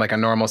she lives in like a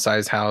normal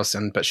sized house,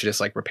 but she just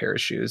like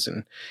repairs shoes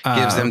and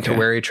gives them to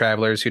weary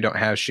travelers who don't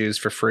have shoes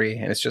for free.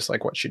 And it's just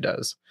like what she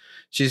does.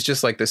 She's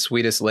just like the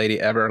sweetest lady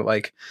ever.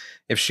 Like,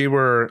 if she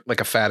were like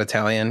a fat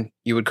Italian,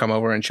 you would come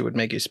over and she would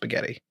make you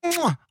spaghetti.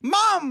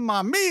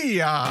 Mamma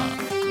mia!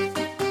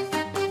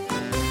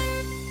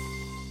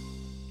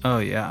 Oh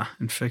yeah,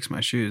 and fix my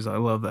shoes. I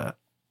love that.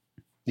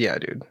 Yeah,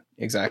 dude.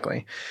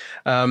 Exactly.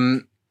 So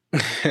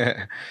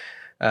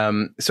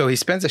he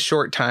spends a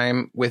short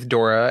time with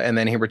Dora, and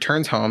then he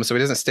returns home. So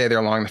he doesn't stay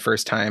there long the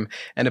first time.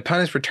 And upon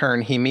his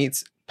return, he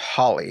meets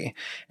Polly.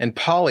 And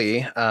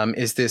Polly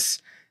is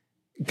this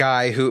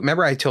guy who,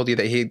 remember I told you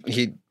that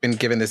he'd been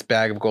given this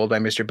bag of gold by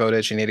Mr.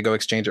 Bowditch and he had to go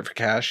exchange it for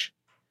cash.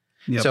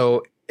 Yep.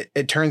 So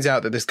it turns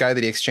out that this guy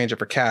that he exchanged it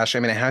for cash, I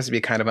mean, it has to be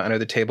kind of an under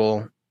the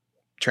table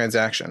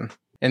transaction.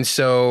 And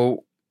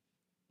so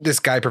this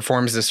guy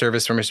performs the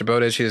service for Mr.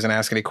 Bowditch. He doesn't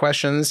ask any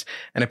questions.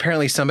 And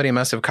apparently somebody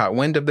must have caught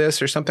wind of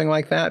this or something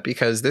like that,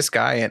 because this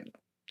guy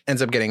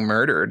ends up getting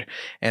murdered.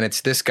 And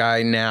it's this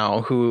guy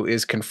now who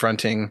is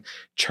confronting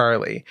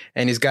Charlie.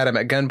 And he's got him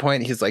at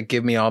gunpoint. He's like,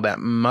 give me all that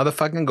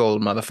motherfucking gold,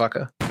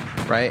 motherfucker.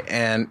 Right?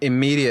 And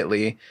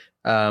immediately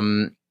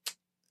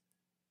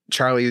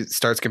Charlie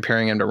starts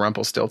comparing him to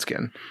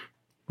Rumpelstiltskin.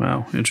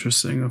 Wow.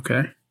 Interesting.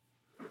 Okay.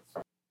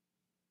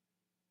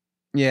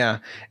 Yeah.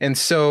 And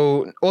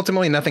so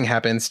ultimately nothing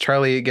happens.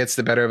 Charlie gets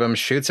the better of him,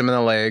 shoots him in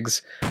the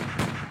legs.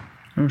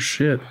 Oh,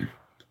 shit.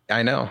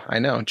 I know.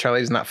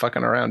 Charlie's not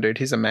fucking around, dude.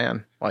 He's a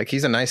man. Like,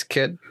 he's a nice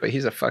kid, but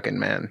he's a fucking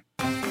man.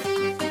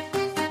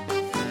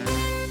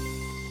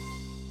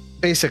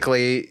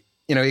 Basically,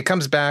 he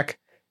comes back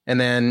and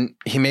then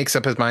he makes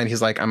up his mind.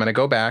 He's like, I'm going to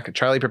go back.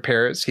 Charlie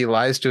prepares. He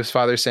lies to his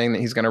father saying that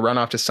he's going to run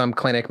off to some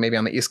clinic, maybe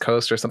on the East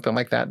Coast or something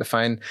like that, to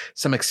find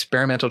some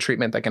experimental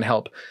treatment that can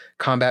help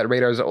combat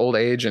Radar's old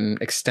age and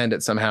extend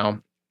it somehow.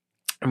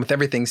 And with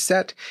everything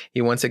set,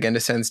 he once again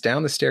descends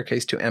down the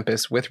staircase to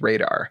Empis with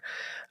Radar.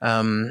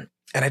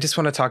 And I just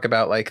want to talk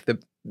about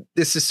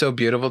this is so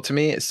beautiful to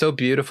me. It's so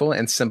beautiful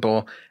and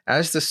simple.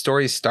 As the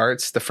story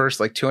starts, the first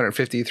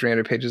 250,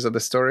 300 pages of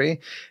the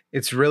story,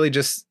 it's really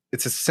just,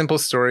 it's a simple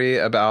story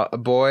about a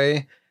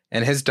boy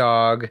and his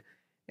dog.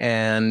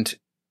 And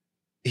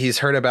he's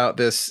heard about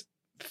this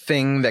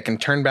thing that can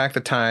turn back the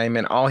time,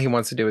 and all he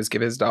wants to do is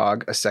give his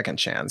dog a second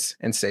chance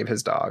and save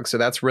his dog. So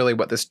that's really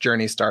what this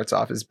journey starts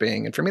off as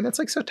being. And for me, that's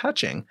so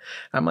touching.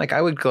 I'm like,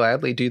 I would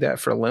gladly do that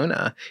for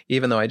Luna,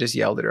 even though I just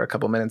yelled at her a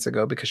couple minutes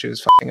ago because she was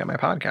fucking up my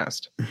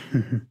podcast.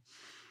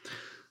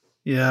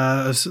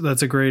 Yeah,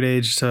 that's a great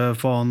age to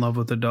fall in love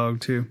with a dog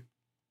too.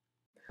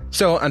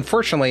 So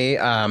unfortunately,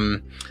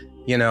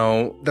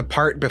 the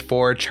part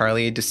before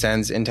Charlie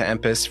descends into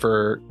Empis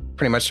for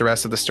pretty much the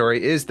rest of the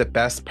story, is the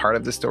best part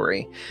of the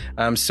story.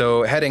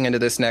 So heading into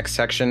this next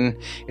section,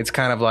 it's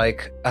kind of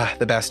like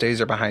the best days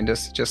are behind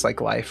us, just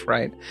like life,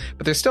 right?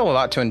 But there's still a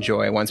lot to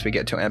enjoy once we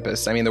get to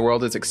Empis. I mean, the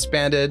world is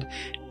expanded,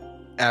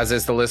 as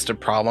is the list of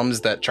problems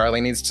that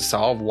Charlie needs to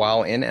solve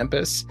while in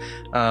Empis.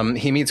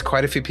 He meets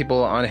quite a few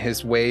people on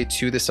his way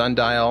to the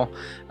sundial.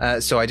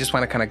 So I just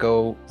want to kind of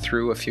go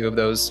through a few of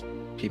those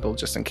people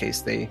just in case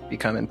they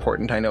become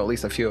important. I know at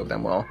least a few of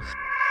them will.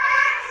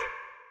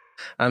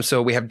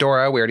 So we have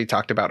Dora. We already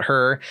talked about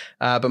her.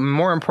 But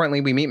more importantly,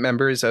 we meet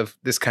members of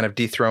this kind of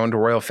dethroned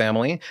royal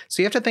family.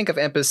 So you have to think of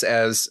Empis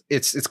as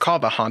it's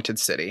called the Haunted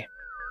City.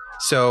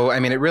 So,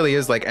 I mean, it really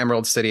is like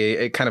Emerald City.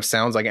 It kind of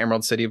sounds like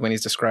Emerald City when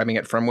he's describing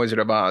it from Wizard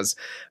of Oz.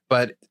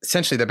 But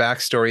essentially the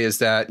backstory is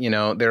that,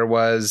 there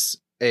was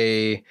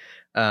a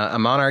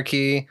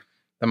monarchy.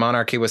 The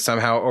monarchy was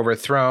somehow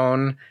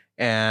overthrown.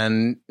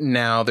 And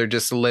now they're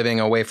just living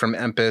away from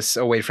Empis,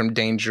 away from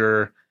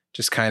danger,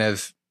 just kind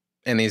of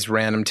in these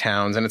random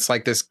towns. And it's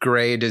like this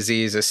gray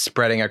disease is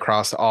spreading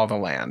across all the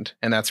land.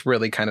 And that's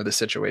really kind of the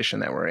situation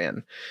that we're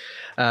in.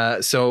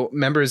 So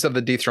members of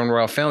the dethroned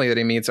royal family that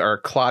he meets are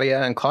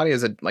Claudia. And Claudia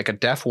is like a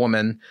deaf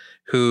woman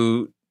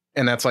who,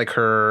 and that's like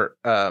her,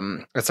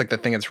 that's like the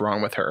thing that's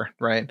wrong with her.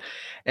 Right.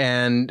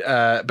 And,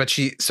 but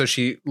she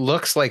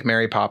looks like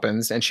Mary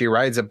Poppins and she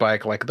rides a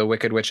bike like the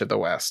Wicked Witch of the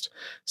West.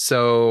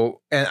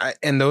 So,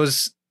 and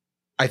those,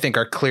 I think,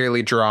 are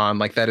clearly drawn,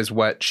 like that is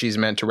what she's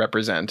meant to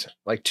represent,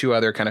 like two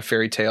other kind of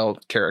fairy tale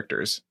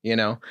characters, I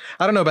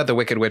don't know about the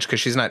Wicked Witch because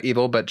she's not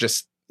evil, but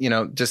just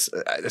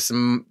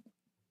some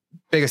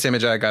biggest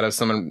image I got of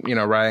someone,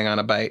 riding on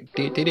a bike.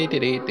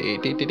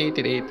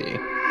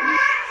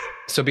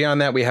 So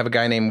beyond that, we have a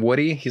guy named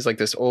Woody. He's like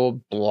this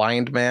old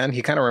blind man.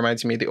 He kind of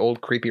reminds me of the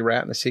old creepy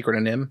rat in The Secret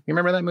of Nim. You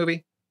remember that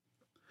movie?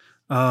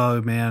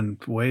 Oh, man,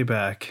 way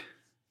back.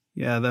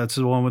 Yeah, that's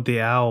the one with the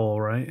owl,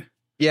 right?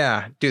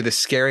 Yeah, dude, the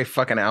scary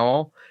fucking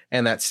owl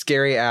and that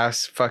scary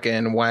ass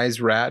fucking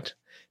wise rat.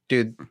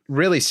 Dude,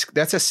 really,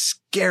 that's a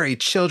scary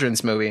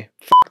children's movie.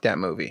 Fuck that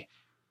movie.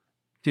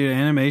 Dude,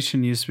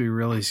 animation used to be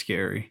really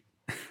scary.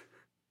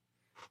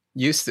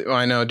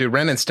 I know, dude,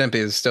 Ren and Stimpy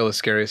is still the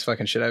scariest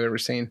fucking shit I've ever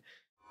seen.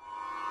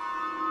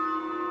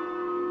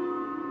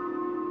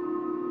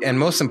 And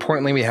most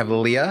importantly, we have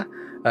Leah.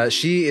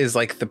 She is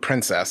like the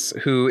princess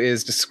who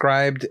is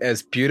described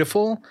as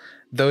beautiful,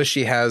 though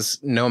she has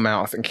no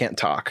mouth and can't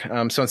talk.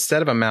 So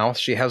instead of a mouth,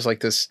 she has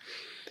like this,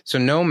 so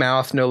no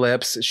mouth, no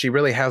lips. She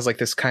really has like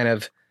this kind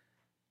of,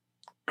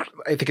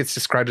 I think it's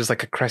described as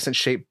like a crescent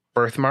shaped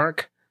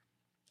birthmark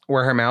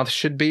where her mouth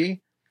should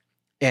be.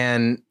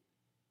 And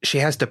she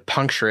has to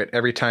puncture it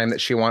every time that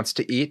she wants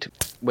to eat,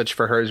 which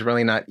for her is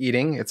really not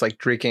eating. It's like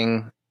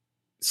drinking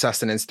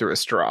sustenance through a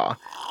straw.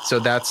 So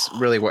that's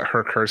really what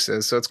her curse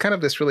is. So it's kind of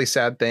this really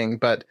sad thing,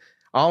 but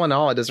all in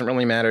all, it doesn't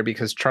really matter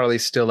because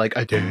Charlie's still like,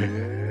 I did.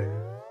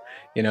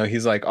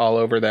 He's like all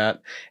over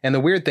that. And the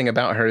weird thing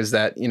about her is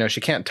that,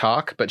 she can't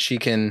talk, but she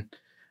can,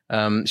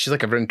 she's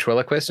like a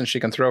ventriloquist and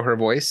she can throw her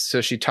voice. So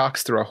she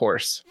talks through a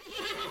horse.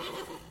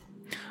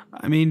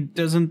 I mean,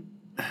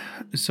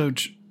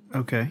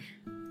 okay.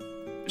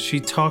 She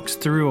talks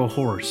through a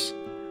horse.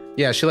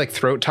 Yeah, she like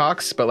throat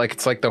talks, but like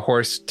it's like the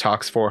horse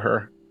talks for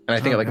her. And I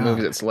think it like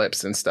moves its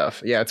lips and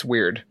stuff. Yeah, it's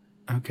weird.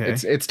 Okay.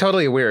 It's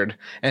totally weird.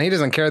 And he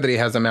doesn't care that he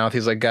has a mouth.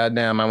 He's like, God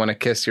damn, I want to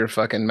kiss your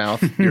fucking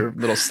mouth, your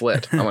little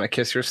slit. I want to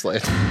kiss your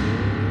slit.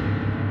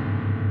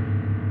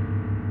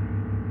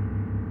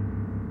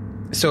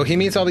 So he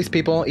meets all these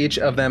people. Each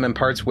of them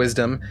imparts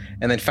wisdom.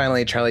 And then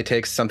finally, Charlie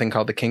takes something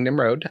called the Kingdom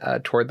Road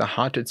toward the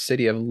haunted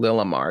city of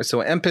Lillimar. So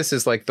Empis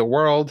is like the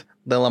world.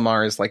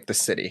 Lillimar is like the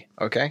city.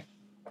 Okay?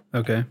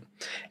 Okay.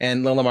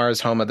 And Lillimar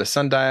is home of the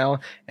sundial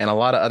and a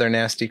lot of other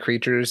nasty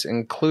creatures,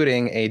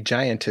 including a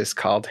giantess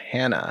called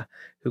Hannah,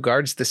 who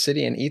guards the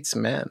city and eats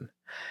men.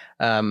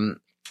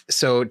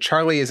 So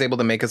Charlie is able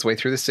to make his way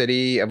through the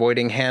city,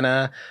 avoiding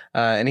Hannah,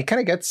 and he kind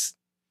of gets,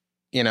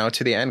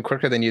 to the end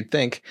quicker than you'd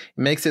think.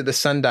 He makes it the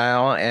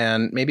sundial,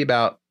 and maybe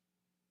about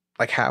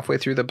like halfway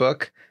through the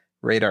book,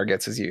 Radar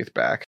gets his youth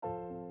back.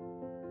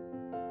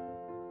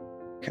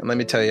 And let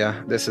me tell you,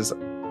 this is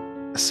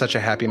such a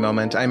happy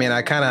moment. I mean,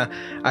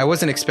 I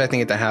wasn't expecting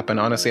it to happen.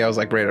 Honestly, I was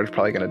like, Radar's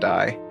probably going to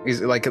die.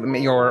 He's like,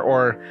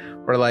 or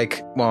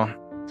like, well,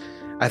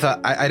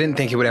 I didn't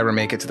think he would ever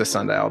make it to the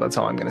sundial. That's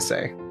all I'm going to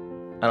say.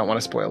 I don't want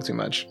to spoil too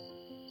much.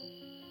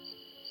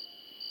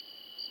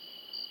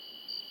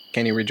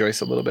 Can you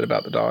rejoice a little bit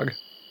about the dog?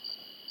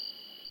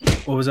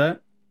 What was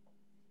that?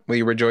 Will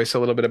you rejoice a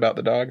little bit about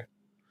the dog?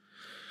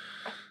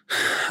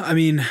 I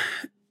mean,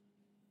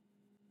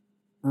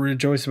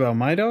 rejoice about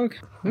my dog?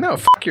 No,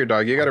 fuck your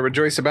dog. You got to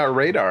rejoice about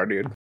Radar,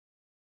 dude.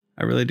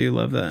 I really do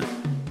love that.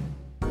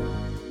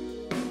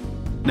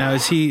 Now,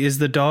 is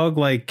the dog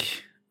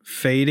like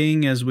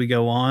fading as we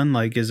go on?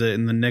 Like, is it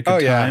in the nick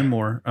of time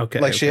or okay?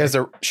 Like she has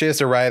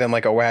to ride in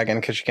like a wagon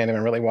because she can't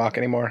even really walk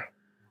anymore.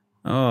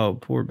 Oh,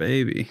 poor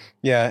baby.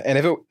 Yeah, and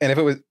if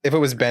it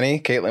was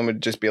Benny, Caitlin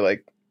would just be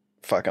like,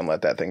 "Fucking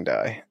let that thing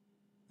die."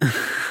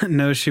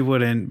 No, she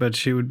wouldn't. But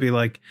she would be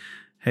like,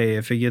 hey,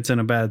 if he gets in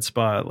a bad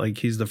spot, like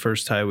he's the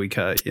first tie we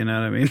cut. You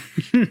know what I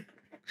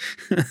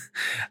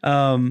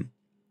mean?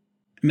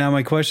 Now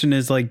my question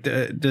is like,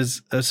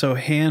 so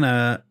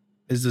Hannah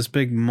is this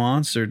big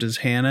monster? Does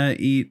Hannah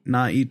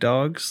not eat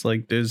dogs?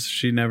 Like, does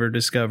she never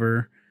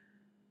discover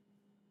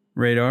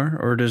Radar,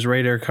 or does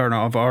Radar kind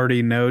of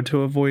already know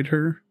to avoid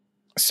her?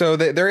 So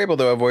they're able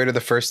to avoid her the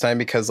first time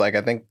because like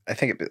I think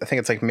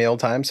it's like meal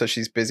time, so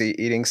she's busy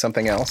eating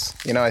something else.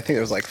 You know, I think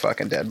it was like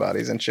fucking dead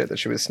bodies and shit that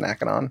she was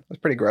snacking on. It was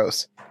pretty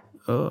gross.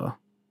 Ugh.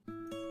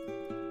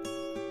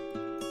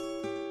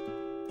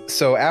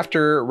 So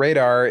after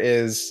Radar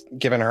is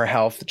given her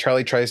health,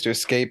 Charlie tries to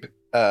escape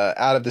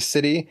out of the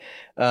city,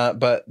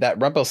 but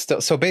that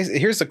Rumpelstiltskin. So basically,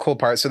 here's the cool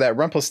part. So that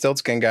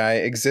Rumpelstiltskin guy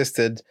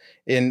existed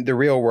in the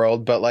real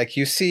world, but like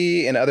you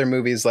see in other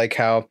movies, like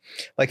how,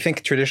 like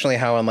think traditionally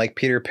how in like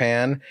Peter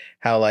Pan,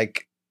 how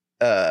like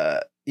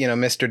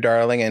Mr.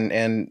 Darling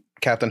and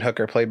Captain Hook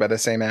are played by the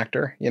same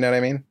actor. You know what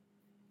I mean?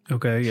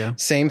 Okay, yeah.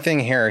 Same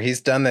thing here.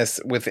 He's done this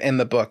within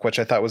the book, which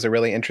I thought was a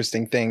really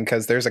interesting thing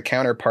because there's a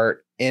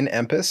counterpart in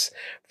Empis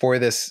for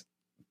this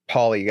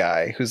Polly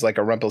guy who's like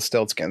a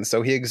Rumpelstiltskin.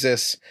 So he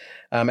exists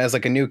as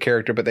like a new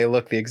character, but they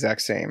look the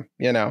exact same,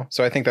 you know?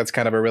 So I think that's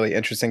kind of a really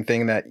interesting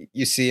thing that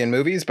you see in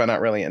movies, but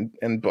not really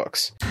in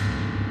books.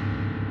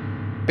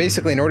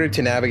 Basically, in order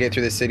to navigate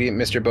through the city,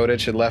 Mr.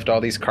 Bowditch had left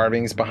all these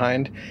carvings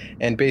behind.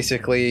 And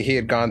basically, he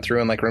had gone through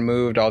and like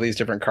removed all these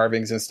different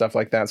carvings and stuff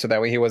like that. So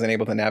that way he wasn't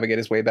able to navigate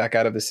his way back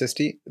out of the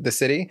city.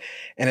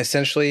 And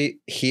essentially,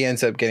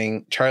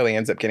 Charlie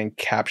ends up getting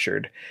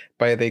captured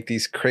by like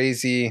these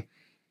crazy,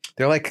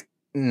 they're like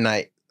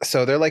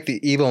they're like the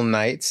evil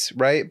knights,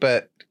 right?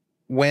 But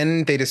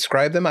when they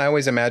describe them, I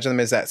always imagine them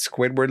as that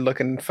Squidward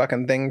looking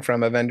fucking thing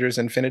from Avengers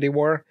Infinity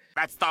War.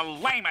 That's the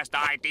lamest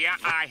idea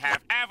I have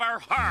ever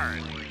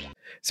heard.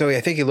 So I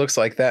think he looks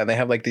like that, and they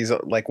have like these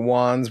like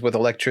wands with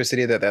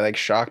electricity that they like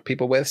shock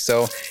people with.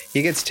 So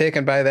he gets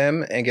taken by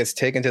them and gets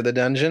taken to the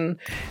dungeon,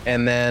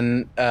 and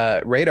then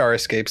Radar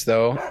escapes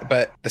though.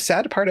 But the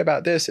sad part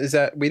about this is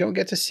that we don't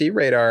get to see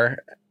Radar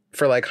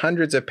for like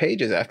hundreds of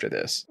pages after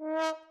this.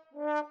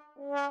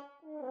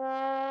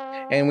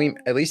 And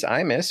at least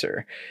I miss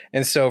her.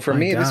 And so for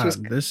me,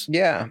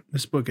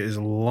 this book is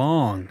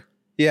long.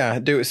 Yeah,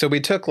 dude. So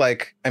we took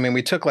like kind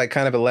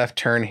of a left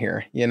turn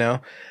here, you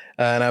know?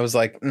 And I was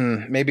like,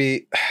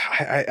 maybe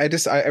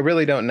I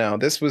really don't know.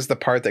 This was the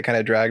part that kind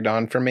of dragged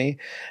on for me.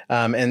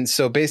 And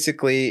so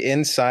basically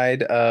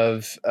inside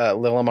of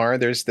Lillimar,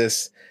 there's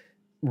this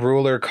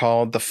ruler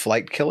called the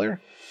Flight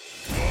Killer.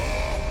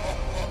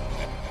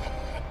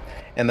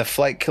 And the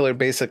Flight Killer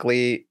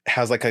basically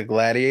has like a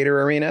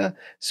gladiator arena.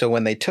 So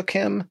when they took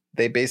him,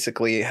 they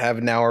basically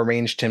have now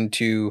arranged him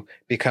to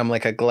become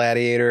like a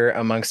gladiator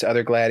amongst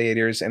other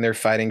gladiators. And they're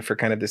fighting for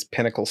kind of this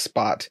pinnacle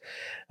spot.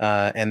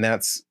 And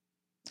that's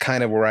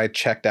kind of where I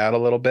checked out a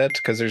little bit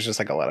because there's just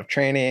like a lot of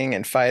training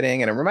and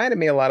fighting. And it reminded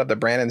me a lot of the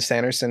Brandon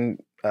Sanderson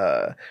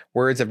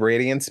Words of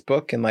Radiance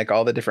book and like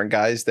all the different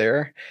guys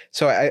there.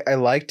 So I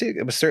liked it.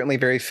 It was certainly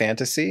very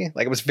fantasy.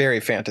 Like it was very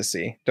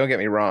fantasy. Don't get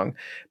me wrong.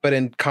 But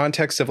in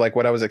context of like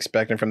what I was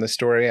expecting from the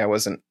story, I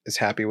wasn't as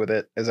happy with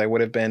it as I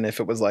would have been if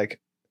it was like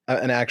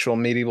an actual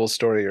medieval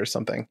story or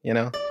something, you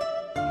know?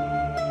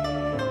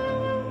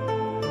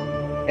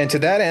 And to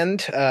that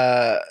end,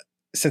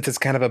 since it's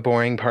kind of a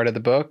boring part of the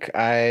book,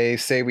 I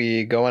say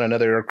we go on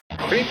another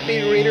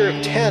creepy reader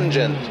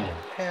tangent.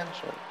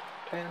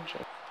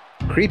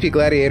 Creepy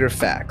gladiator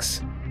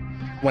facts.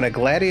 When a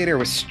gladiator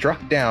was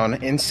struck down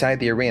inside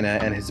the arena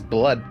and his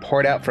blood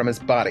poured out from his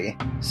body,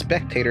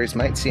 spectators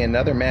might see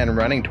another man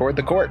running toward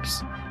the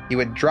corpse. He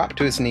would drop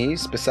to his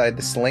knees beside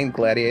the slain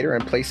gladiator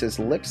and place his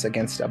lips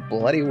against a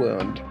bloody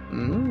wound.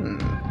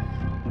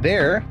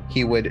 There,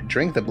 he would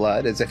drink the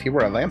blood as if he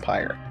were a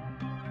vampire.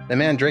 The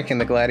man drinking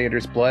the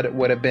gladiator's blood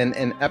would have been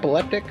an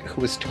epileptic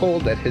who was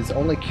told that his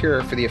only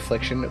cure for the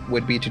affliction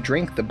would be to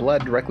drink the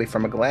blood directly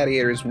from a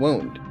gladiator's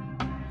wound.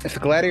 If the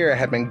gladiator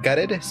had been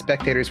gutted,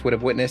 spectators would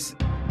have witnessed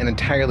an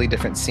entirely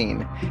different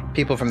scene.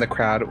 People from the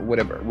crowd would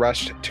have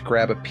rushed to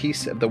grab a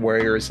piece of the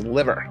warrior's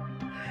liver.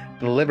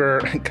 The liver,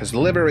 because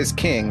liver is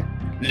king.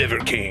 Liver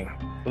King.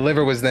 The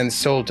liver was then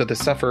sold to the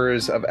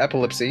sufferers of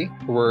epilepsy,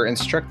 who were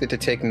instructed to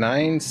take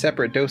 9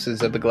 separate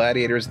doses of the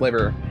gladiator's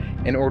liver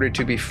in order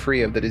to be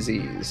free of the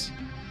disease.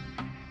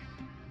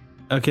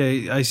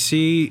 Okay, I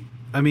see.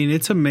 I mean,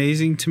 it's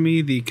amazing to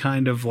me the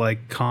kind of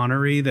like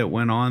connery that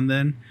went on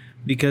then,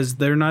 because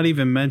they're not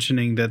even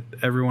mentioning that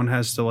everyone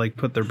has to like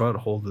put their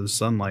butthole to the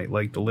sunlight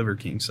like the Liver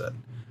King said.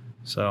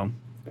 So,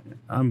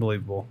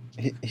 unbelievable.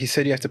 He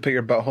said you have to put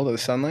your butthole to the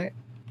sunlight?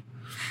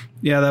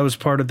 Yeah, that was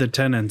part of the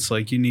tenets.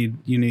 Like you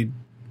need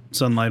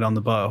sunlight on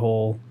the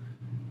butthole,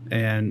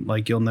 and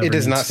like you'll never. It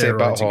does need not say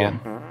steroids butthole. again.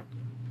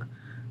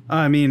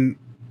 I mean,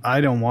 I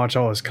don't watch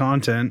all his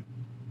content.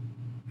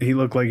 He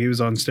looked like he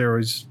was on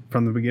steroids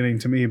from the beginning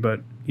to me,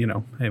 but you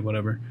know, hey,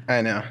 whatever.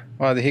 I know.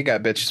 Well, he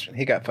got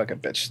fucking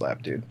bitch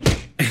slapped, dude.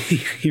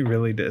 He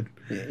really did.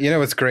 You know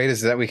what's great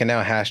is that we can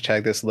now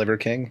hashtag this Liver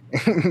King.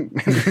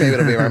 Maybe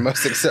it'll be our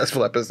most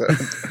successful episode.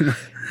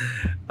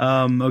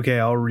 Okay,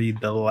 I'll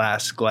read the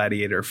last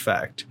gladiator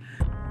fact.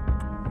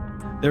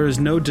 There is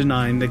no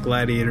denying that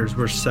gladiators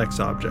were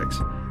sex objects.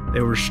 They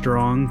were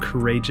strong,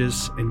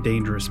 courageous, and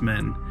dangerous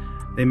men.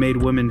 They made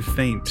women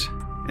faint,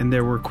 and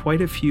there were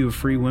quite a few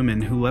free women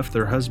who left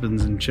their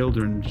husbands and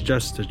children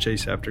just to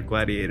chase after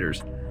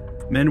gladiators.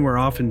 Men were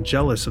often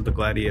jealous of the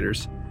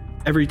gladiators.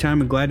 Every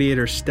time a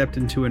gladiator stepped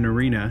into an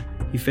arena,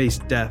 he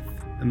faced death,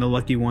 and the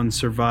lucky ones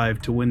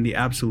survived to win the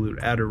absolute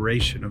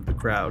adoration of the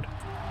crowd.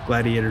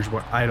 Gladiators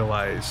were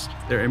idolized.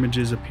 Their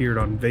images appeared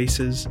on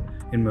vases,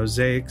 in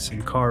mosaics,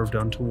 and carved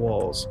onto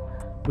walls.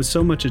 With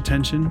so much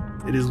attention,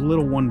 it is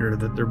little wonder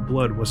that their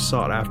blood was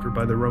sought after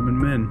by the Roman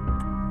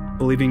men.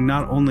 Believing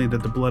not only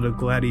that the blood of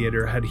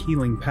gladiator had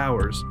healing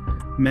powers,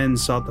 men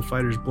sought the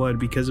fighter's blood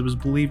because it was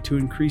believed to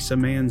increase a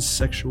man's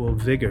sexual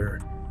vigor.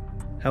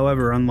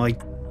 However,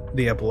 unlike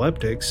the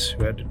epileptics,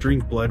 who had to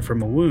drink blood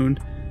from a wound,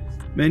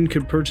 men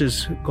could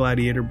purchase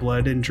gladiator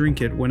blood and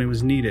drink it when it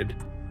was needed.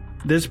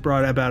 This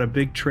brought about a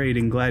big trade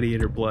in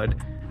gladiator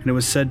blood, and it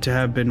was said to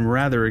have been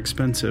rather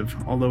expensive,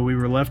 although we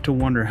were left to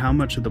wonder how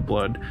much of the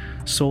blood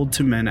sold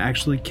to men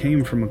actually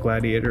came from a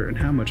gladiator and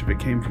how much of it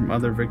came from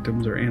other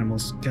victims or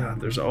animals. God,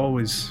 there's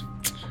always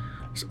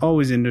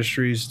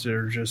industries that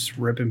are just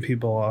ripping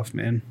people off,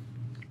 man.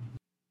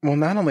 Well,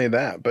 not only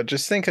that, but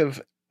just think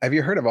of, have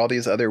you heard of all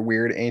these other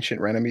weird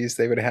ancient remedies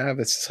they would have?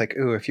 It's just like,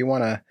 ooh, if you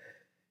want to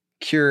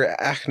cure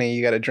acne,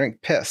 you got to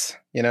drink piss.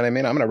 You know what I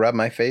mean? I'm going to rub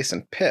my face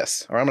in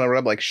piss, or I'm going to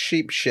rub like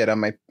sheep shit on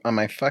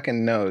my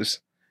fucking nose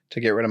to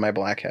get rid of my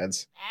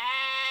blackheads.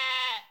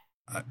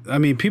 I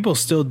mean, people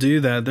still do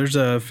that. There's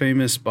a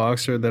famous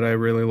boxer that I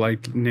really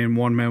liked named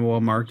Juan Manuel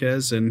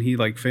Marquez, and he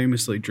like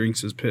famously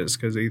drinks his piss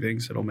because he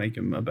thinks it'll make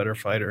him a better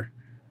fighter.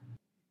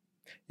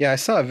 Yeah, I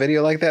saw a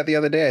video like that the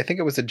other day. I think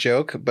it was a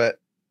joke, but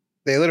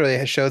they literally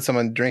had showed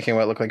someone drinking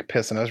what looked like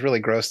piss, and I was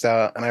really grossed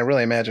out. And I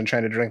really imagined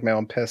trying to drink my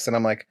own piss, and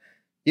I'm like,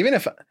 even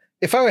if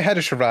I had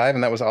to survive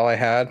and that was all I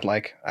had,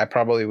 like I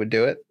probably would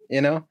do it,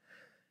 you know.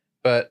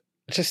 But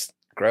it's just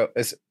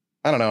gross.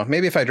 I don't know.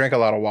 Maybe if I drank a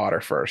lot of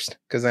water first,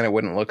 because then it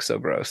wouldn't look so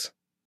gross.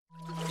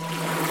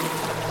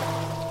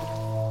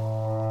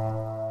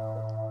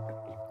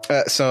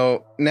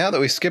 So now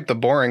that we skipped the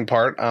boring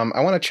part,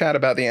 I want to chat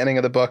about the ending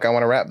of the book. I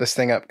want to wrap this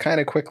thing up kind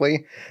of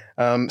quickly.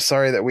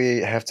 Sorry that we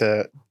have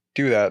to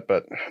do that,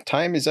 but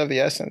time is of the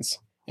essence,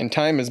 and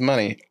time is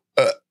money.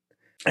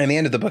 And the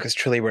end of the book is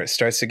truly where it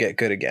starts to get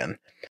good again.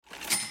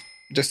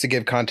 Just to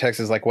give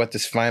context, is like what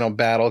this final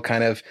battle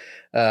kind of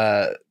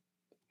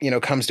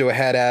comes to a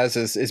head as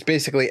is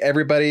basically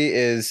everybody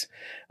is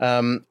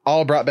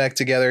all brought back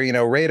together. You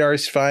know,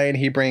 Radar's fine.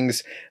 He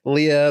brings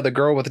Leah, the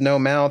girl with no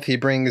mouth. He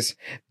brings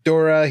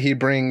Dora. He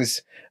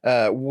brings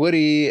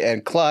Woody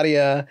and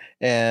Claudia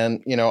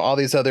and, you know, all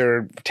these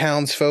other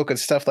townsfolk and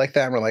stuff like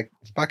that. And we're like,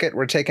 fuck it,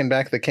 we're taking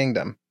back the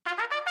kingdom.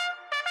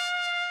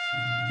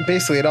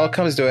 Basically, it all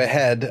comes to a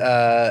head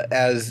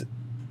as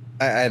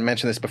I had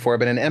mentioned this before,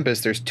 but in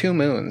Empis, there's two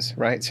moons,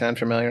 right? Sound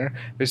familiar?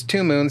 There's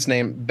two moons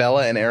named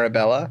Bella and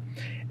Arabella.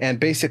 And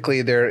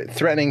basically, they're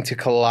threatening to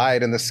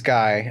collide in the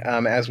sky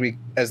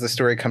as the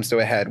story comes to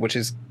a head, which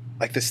is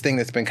like this thing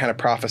that's been kind of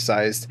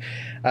prophesized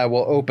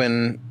will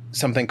open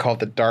something called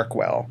the Dark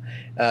Well,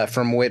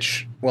 from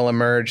which will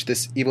emerge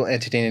this evil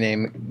entity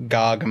named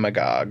Gog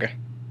Magog.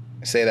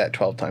 Say that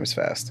 12 times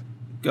fast.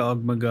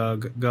 Gog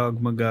Magog,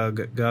 Gog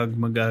Magog, Gog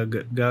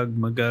Magog, Gog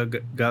Magog,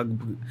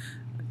 Gog.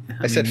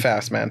 I said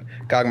fast, man.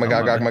 Gog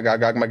Magog, Gog Magog,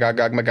 Gog Magog,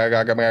 Gog Magog,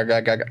 Gog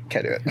Magog, Gog.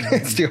 Can't do it.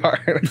 It's too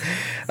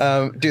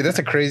hard. Dude, that's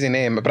a crazy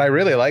name, but I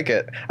really like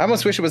it. I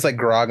almost wish it was like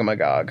Grog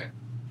Magog.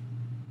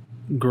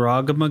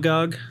 Grog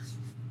Magog?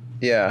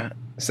 Yeah.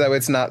 So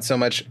it's not so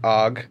much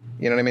Og.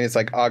 You know what I mean? It's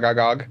like Og, Og,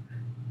 Og.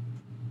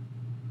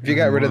 If you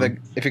got rid of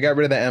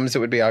the M's, it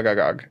would be Og, Og,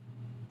 Og.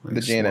 Like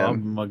the G and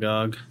M.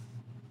 Magog.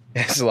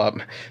 Yeah,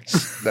 Slob.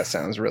 That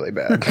sounds really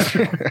bad.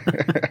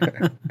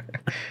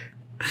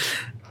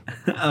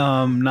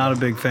 Not a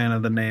big fan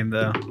of the name,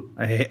 though.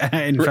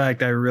 In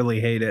fact, I really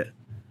hate it.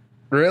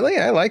 Really?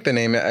 I like the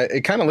name.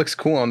 It kind of looks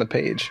cool on the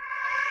page.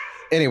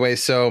 Anyway,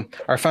 so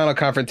our final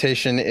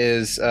confrontation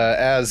is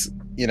as,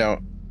 you know,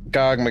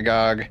 Gog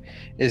Magog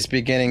is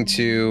beginning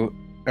to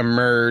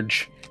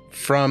emerge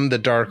from the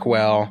Dark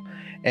Well,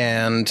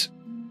 and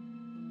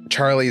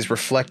Charlie's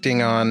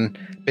reflecting on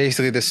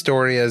basically the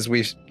story as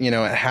we've, you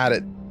know, had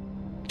it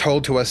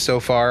told to us so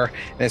far,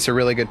 and it's a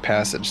really good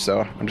passage,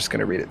 so I'm just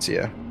going to read it to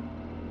you.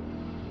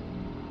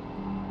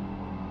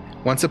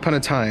 Once upon a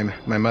time,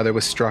 my mother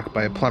was struck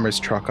by a plumber's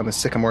truck on the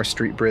Sycamore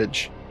Street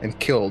Bridge and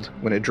killed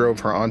when it drove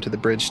her onto the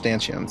bridge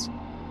stanchions.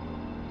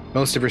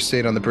 Most of her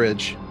stayed on the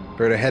bridge,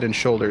 but her head and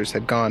shoulders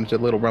had gone to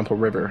the Little Rumple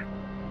River.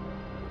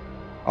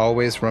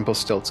 Always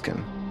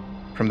Rumpelstiltskin,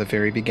 from the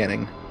very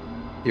beginning.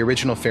 The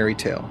original fairy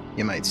tale,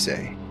 you might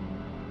say.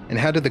 And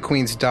how did the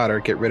queen's daughter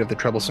get rid of the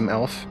troublesome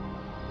elf?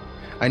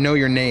 I know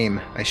your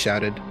name, I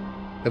shouted.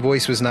 The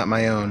voice was not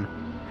my own.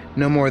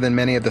 No more than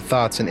many of the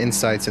thoughts and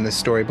insights in this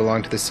story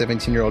belonged to the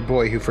 17-year-old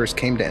boy who first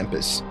came to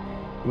Empis.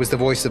 It was the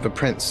voice of a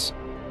prince,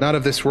 not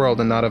of this world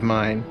and not of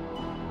mine.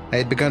 I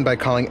had begun by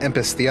calling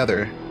Empis the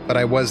other, But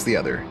I was the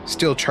other,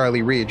 still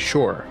Charlie Reed,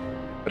 sure,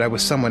 but I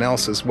was someone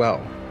else as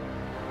well.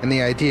 And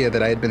the idea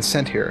that I had been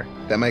sent here,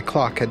 that my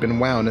clock had been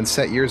wound and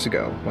set years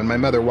ago when my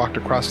mother walked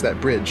across that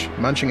bridge,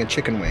 munching a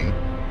chicken wing,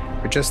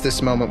 for just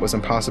this moment was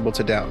impossible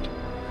to doubt.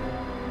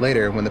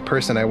 Later, when the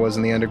person I was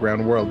in the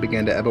underground world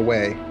began to ebb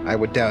away, I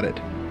would doubt it.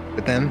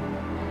 But then,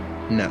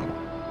 no.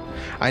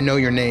 I know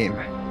your name,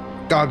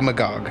 Gog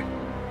Magog,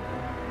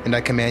 and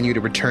I command you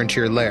to return to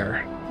your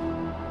lair.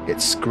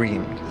 It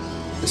screamed.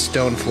 The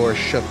stone floor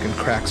shook and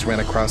cracks ran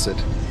across it.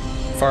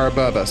 Far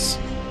above us,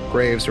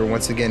 graves were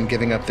once again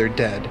giving up their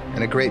dead,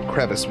 and a great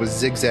crevice was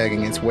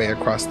zigzagging its way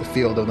across the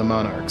field of the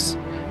monarchs.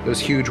 Those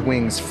huge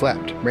wings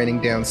flapped,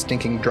 raining down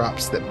stinking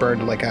drops that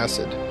burned like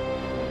acid.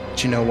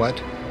 But you know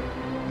what?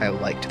 I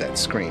liked that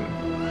scream.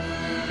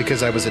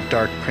 Because I was a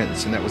dark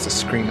prince, and that was a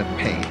scream of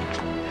pain.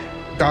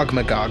 Gog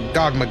Magog,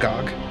 Gog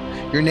Magog.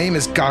 Your name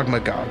is Gog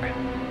Magog.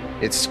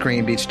 It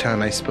screamed each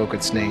time I spoke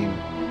its name.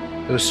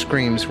 Those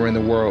screams were in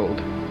the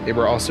world. They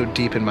were also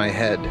deep in my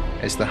head,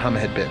 as the hum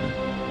had been,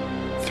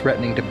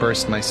 threatening to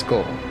burst my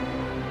skull.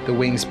 The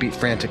wings beat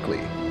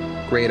frantically.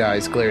 Great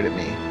eyes glared at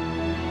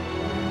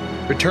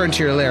me. Return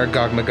to your lair,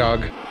 Gog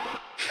Magog.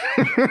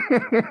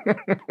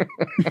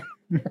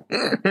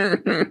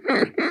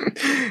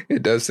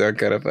 It does sound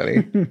kind of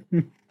funny.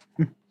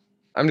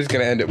 I'm just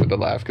going to end it with a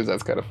laugh because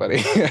that's kind of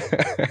funny.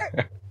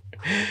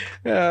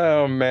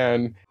 Oh,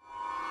 man.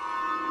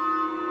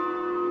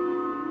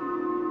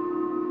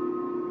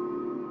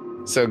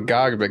 So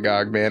Gog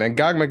Magog, man. And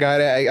Gog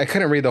Magog, I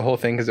couldn't read the whole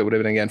thing because it would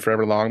have been, again,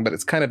 forever long, but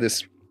it's kind of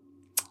this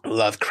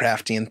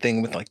Lovecraftian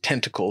thing with like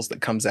tentacles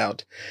that comes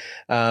out.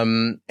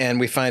 And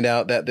we find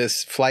out that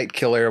this flight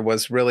killer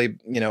was really,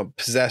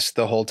 possessed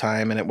the whole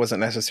time, and it wasn't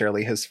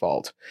necessarily his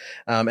fault.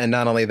 And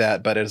not only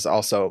that, but it is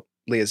also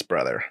Leah's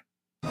brother.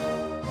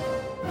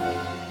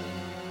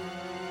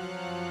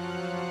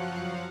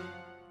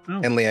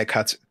 And Leah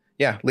cuts.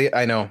 Yeah, Leah,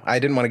 I know. I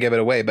didn't want to give it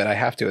away, but I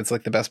have to. It's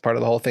like the best part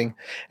of the whole thing.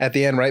 At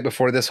the end, right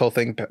before this whole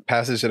thing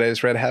passage that I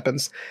just read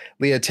happens,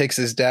 Leah takes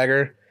his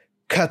dagger,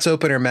 cuts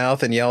open her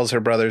mouth, and yells her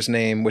brother's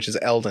name, which is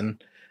Eldon,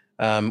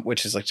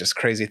 which is like just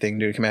crazy thing,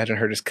 dude. Can you imagine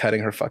her just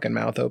cutting her fucking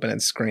mouth open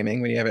and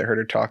screaming when you haven't heard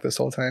her talk this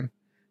whole time?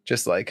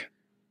 Just like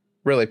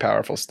really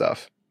powerful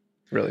stuff.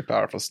 Really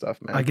powerful stuff,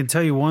 man. I can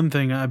tell you one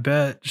thing. I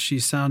bet she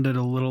sounded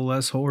a little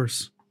less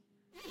hoarse.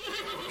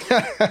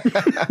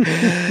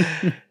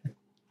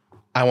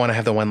 I want to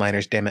have the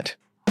one-liners, damn it.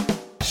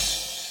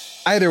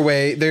 Either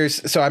way,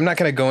 so I'm not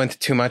going to go into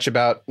too much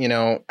about,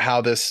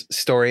 how this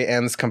story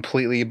ends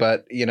completely,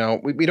 but,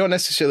 we don't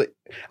necessarily,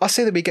 I'll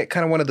say that we get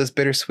kind of one of those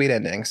bittersweet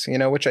endings,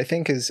 which I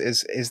think is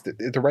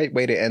the right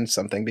way to end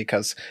something,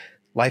 because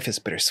life is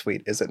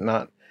bittersweet, is it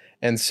not?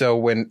 And so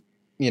when,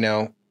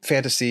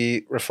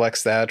 fantasy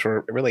reflects that,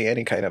 or really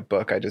any kind of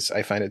book, I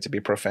find it to be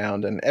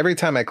profound. And every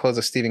time I close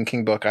a Stephen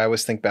King book, I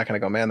always think back and I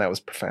go, man, that was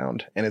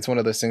profound. And it's one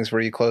of those things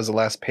where you close the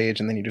last page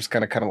and then you just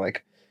kind of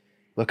like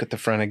look at the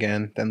front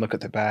again, then look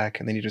at the back,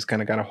 and then you just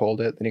kind of got to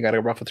hold it. Then you got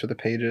to ruffle through the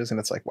pages, and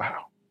it's like,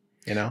 wow,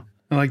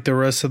 Like the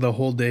rest of the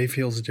whole day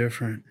feels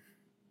different.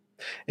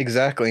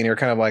 Exactly. And you're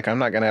kind of like, I'm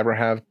not going to ever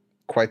have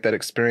quite that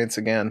experience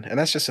again. And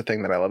that's just the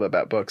thing that I love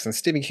about books. And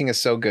Stephen King is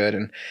so good.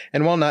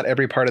 And while not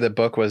every part of the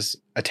book was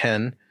a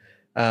 10,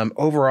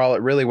 overall,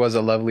 it really was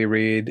a lovely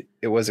read.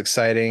 It was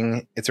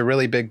exciting. It's a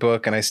really big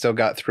book, and I still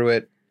got through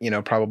it,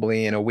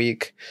 probably in a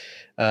week.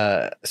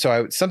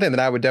 So something that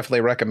I would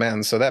definitely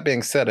recommend. So that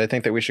being said, I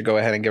think that we should go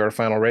ahead and give our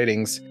final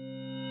ratings.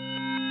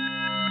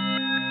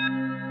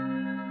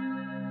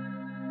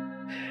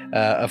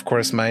 Of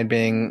course, mine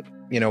being,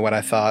 what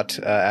I thought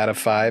out of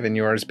 5, and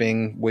yours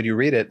being, would you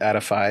read it out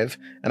of 5?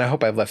 And I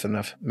hope I've left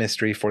enough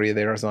mystery for you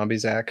there, Zombie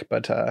Zach.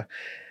 But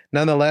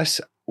nonetheless,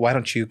 why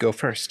don't you go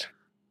first?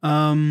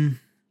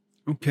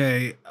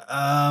 Okay.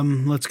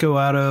 Let's go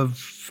out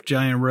of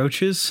giant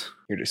roaches.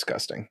 You're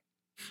disgusting.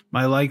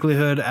 My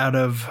likelihood out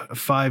of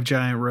 5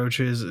 giant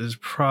roaches is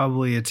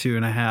probably a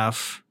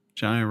 2.5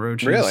 giant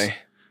roaches. Really?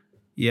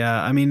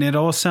 Yeah. I mean, it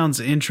all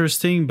sounds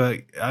interesting, but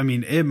I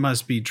mean, it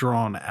must be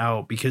drawn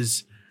out,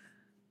 because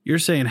you're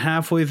saying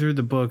halfway through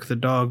the book, the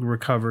dog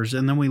recovers,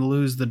 and then we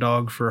lose the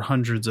dog for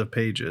hundreds of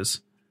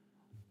pages.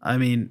 I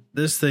mean,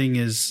 this thing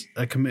is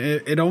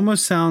it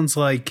almost sounds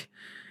like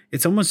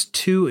it's almost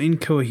too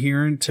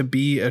incoherent to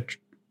be a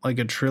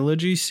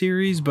trilogy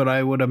series, but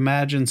I would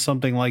imagine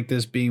something like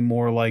this being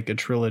more like a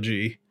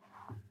trilogy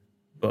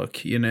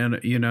book. You know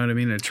what I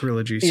mean? A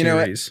trilogy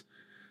series.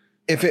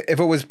 If it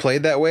was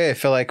played that way, I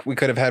feel like we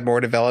could have had more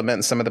development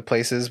in some of the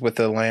places with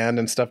the land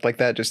and stuff like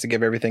that, just to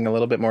give everything a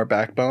little bit more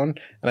backbone.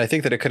 And I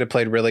think that it could have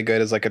played really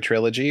good as like a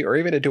trilogy, or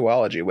even a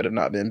duology would have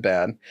not been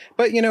bad.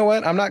 But you know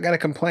what? I'm not going to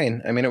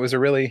complain. I mean, it was a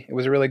really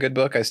good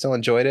book. I still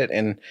enjoyed it.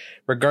 And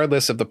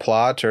regardless of the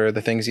plot or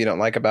the things you don't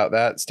like about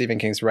that, Stephen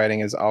King's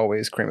writing is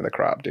always cream of the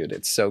crop, dude.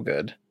 It's so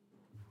good.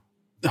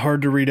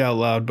 Hard to read out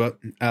loud, but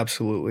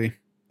absolutely.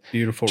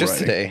 Beautiful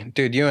just writing. Today,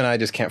 dude, you and I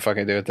just can't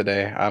fucking do it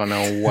today. I don't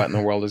know what in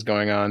the world is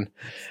going on.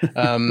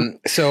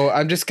 So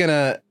I'm just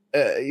gonna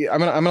I'm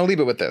gonna leave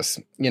it with this.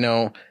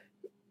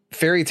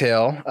 Fairy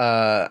Tale,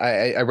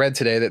 I read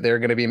today that they're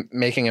going to be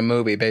making a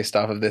movie based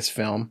off of this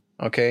film.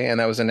 Okay. And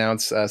that was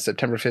announced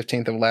September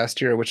 15th of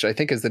last year, which I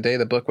think is the day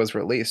the book was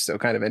released. So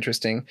kind of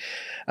interesting.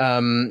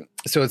 So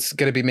it's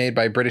going to be made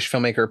by British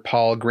filmmaker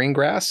Paul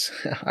Greengrass.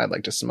 I'd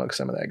like to smoke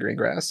some of that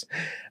Greengrass.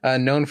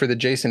 Known for the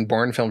Jason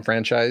Bourne film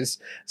franchise.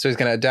 So he's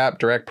going to adapt,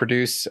 direct,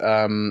 produce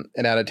an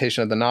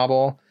adaptation of the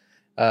novel,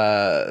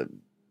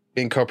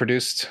 being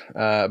co-produced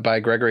by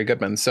Gregory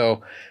Goodman.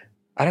 So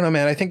I don't know,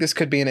 man. I think this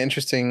could be an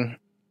interesting...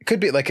 It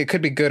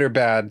could be good or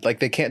bad. Like,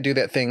 they can't do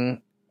that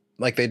thing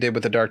like they did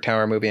with the Dark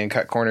Tower movie and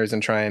cut corners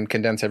and try and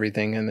condense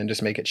everything and then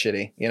just make it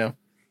shitty, you know?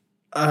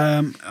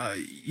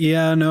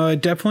 Yeah, no,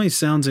 it definitely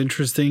sounds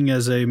interesting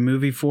as a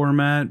movie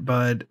format,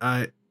 but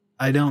I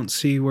don't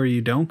see where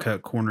you don't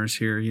cut corners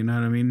here. You know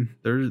what I mean?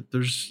 There's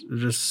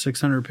just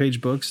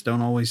 600-page books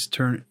don't always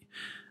turn.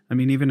 I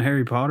mean, even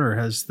Harry Potter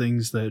has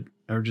things that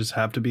are just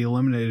have to be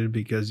eliminated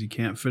because you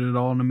can't fit it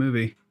all in a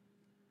movie.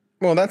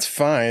 Well, that's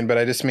fine, but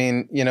I just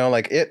mean, you know,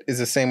 like It is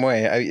the same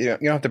way. You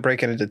don't have to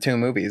break it into 2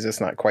 movies. It's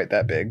not quite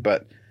that big,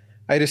 but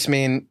I just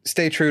mean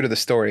stay true to the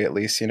story at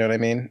least. You know what I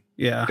mean?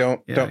 Yeah.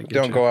 Don't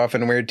go off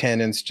in weird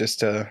tangents just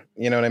to,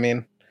 you know what I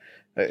mean?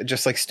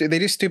 Just like they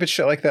do stupid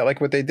shit like that,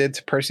 like what they did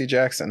to Percy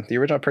Jackson. The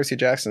original Percy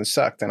Jackson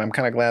sucked, and I'm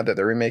kind of glad that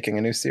they're remaking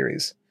a new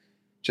series.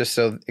 Just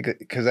so,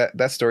 because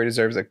that story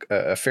deserves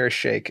a fair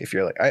shake. If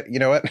you're like, you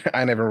know what?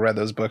 I never read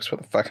those books.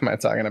 What the fuck am I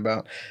talking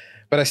about?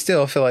 But I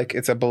still feel like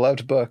it's a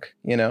beloved book,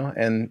 you know,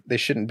 and they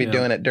shouldn't be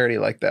doing it dirty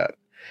like that.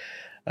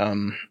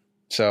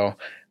 So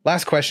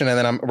last question, and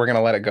then we're going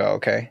to let it go.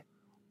 Okay.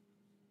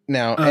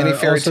 Now, any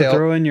fairy tale. Also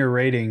throw in your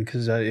rating,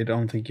 because I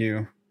don't think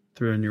you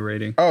threw in your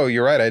rating. Oh,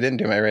 you're right. I didn't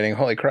do my rating.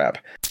 Holy crap.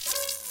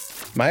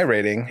 My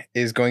rating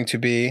is going to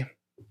be,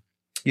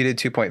 you did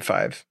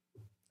 2.5.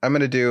 I'm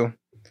going to do,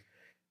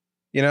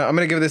 you know, I'm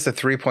going to give this a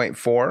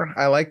 3.4.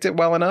 I liked it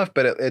well enough,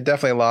 but it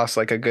definitely lost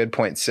like a good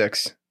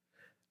 0.6.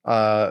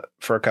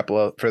 For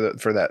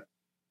that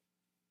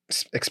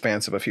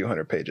expanse of a few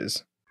hundred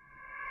pages.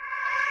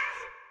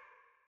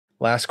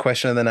 Last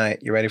question of the night.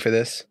 You ready for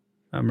this?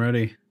 I'm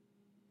ready.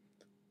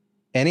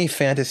 Any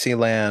fantasy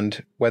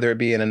land, whether it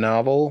be in a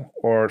novel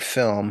or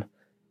film,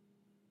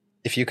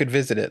 if you could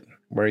visit it,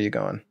 where are you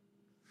going?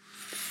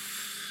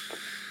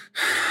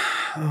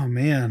 Oh,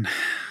 man.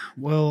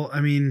 Well,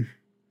 I mean,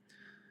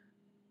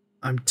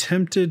 I'm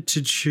tempted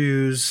to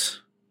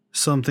choose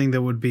something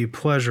that would be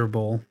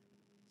pleasurable.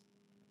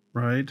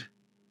 Right?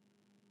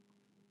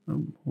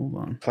 Oh, hold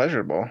on.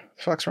 Pleasurable? What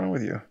the fuck's wrong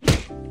with you?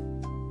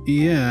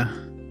 Yeah.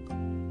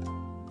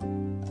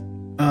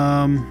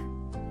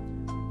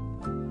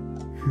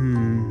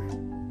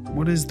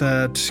 What is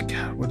that?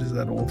 God, what is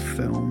that old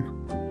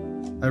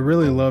film? I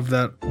really love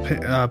that.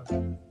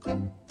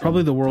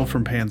 Probably The World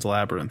from Pan's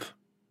Labyrinth.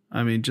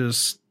 I mean,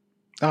 just...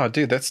 Oh,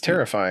 dude, that's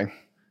terrifying.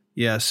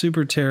 Yeah,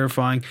 super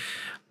terrifying.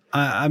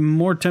 I'm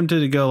more tempted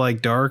to go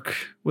like dark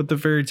with the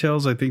fairy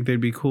tales. I think they'd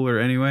be cooler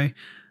anyway.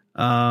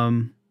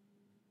 And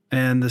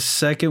the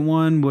second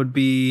one would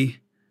be,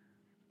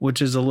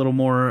 which is a little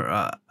more,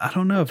 I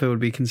don't know if it would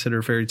be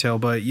considered fairy tale,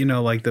 but you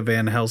know, like the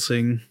Van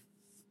Helsing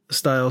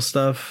style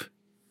stuff.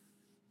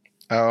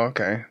 Oh,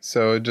 okay.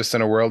 So just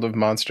in a world of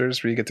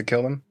monsters where you get to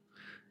kill them?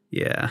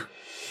 Yeah.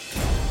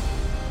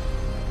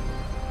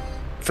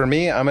 For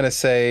me, I'm going to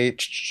say,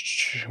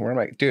 where am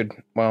I? Dude,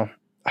 well,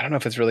 I don't know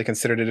if it's really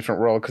considered a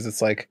different world because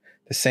it's like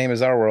the same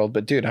as our world,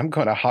 but dude, I'm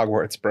going to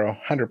Hogwarts, bro.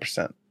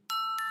 100%.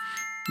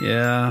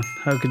 Yeah.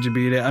 How could you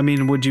beat it? I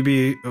mean, would you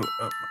be,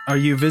 are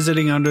you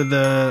visiting under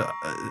the,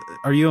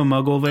 are you a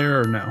muggle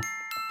there or no?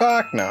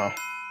 Fuck no.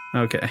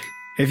 Okay.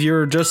 If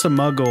you're just a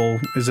muggle,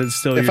 is it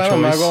still your choice?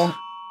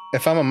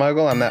 If I'm a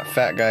muggle, I'm that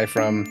fat guy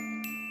from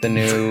the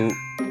new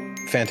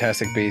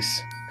Fantastic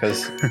Beasts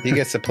because he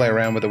gets to play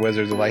around with the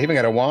Wizards of Light. He even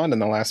got a wand in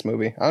the last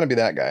movie. I want to be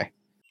that guy.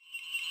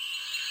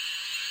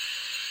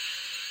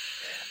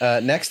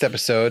 Next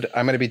episode,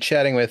 I'm going to be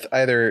chatting with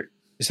either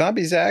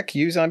Zombie Zach,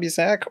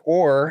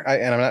 or,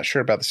 and I'm not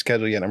sure about the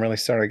schedule yet. I'm really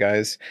sorry,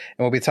 guys.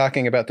 And we'll be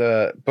talking about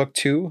the book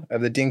 2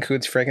 of the Dean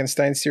Koontz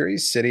Frankenstein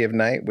series, City of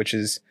Night, which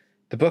is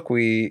the book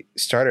we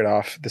started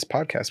off this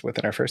podcast with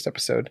in our first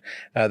episode,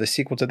 the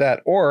sequel to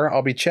that. Or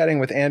I'll be chatting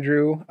with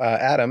Andrew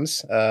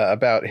Adams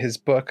about his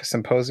book,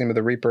 Symposium of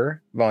the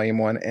Reaper, Volume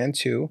 1 and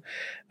 2,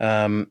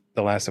 the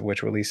last of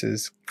which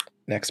releases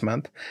next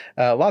month.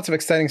 Lots of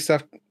exciting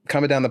stuff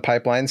coming down the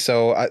pipeline.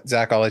 So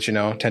Zach, I'll let you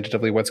know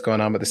tentatively what's going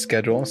on with the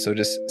schedule. So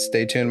just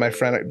stay tuned, my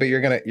friend. But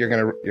you're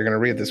gonna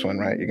read this one,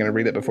 right? You're gonna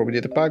read it before we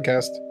do the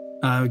podcast.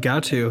 I've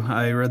got to.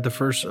 I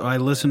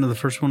listened to the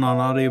first one on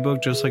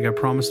audiobook just like I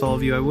promised all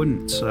of you I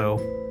wouldn't.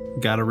 So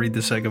gotta read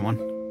the second one.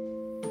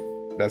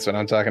 That's what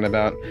I'm talking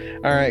about.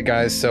 All right,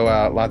 guys. So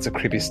lots of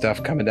creepy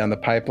stuff coming down the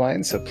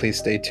pipeline. So please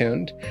stay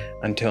tuned.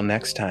 Until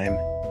next time,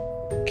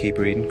 keep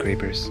reading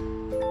creepers.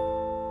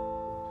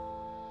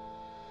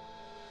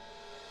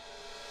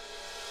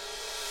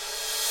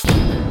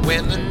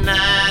 When the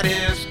night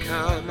is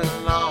coming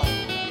along,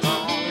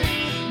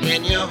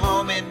 and you're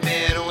home in bed.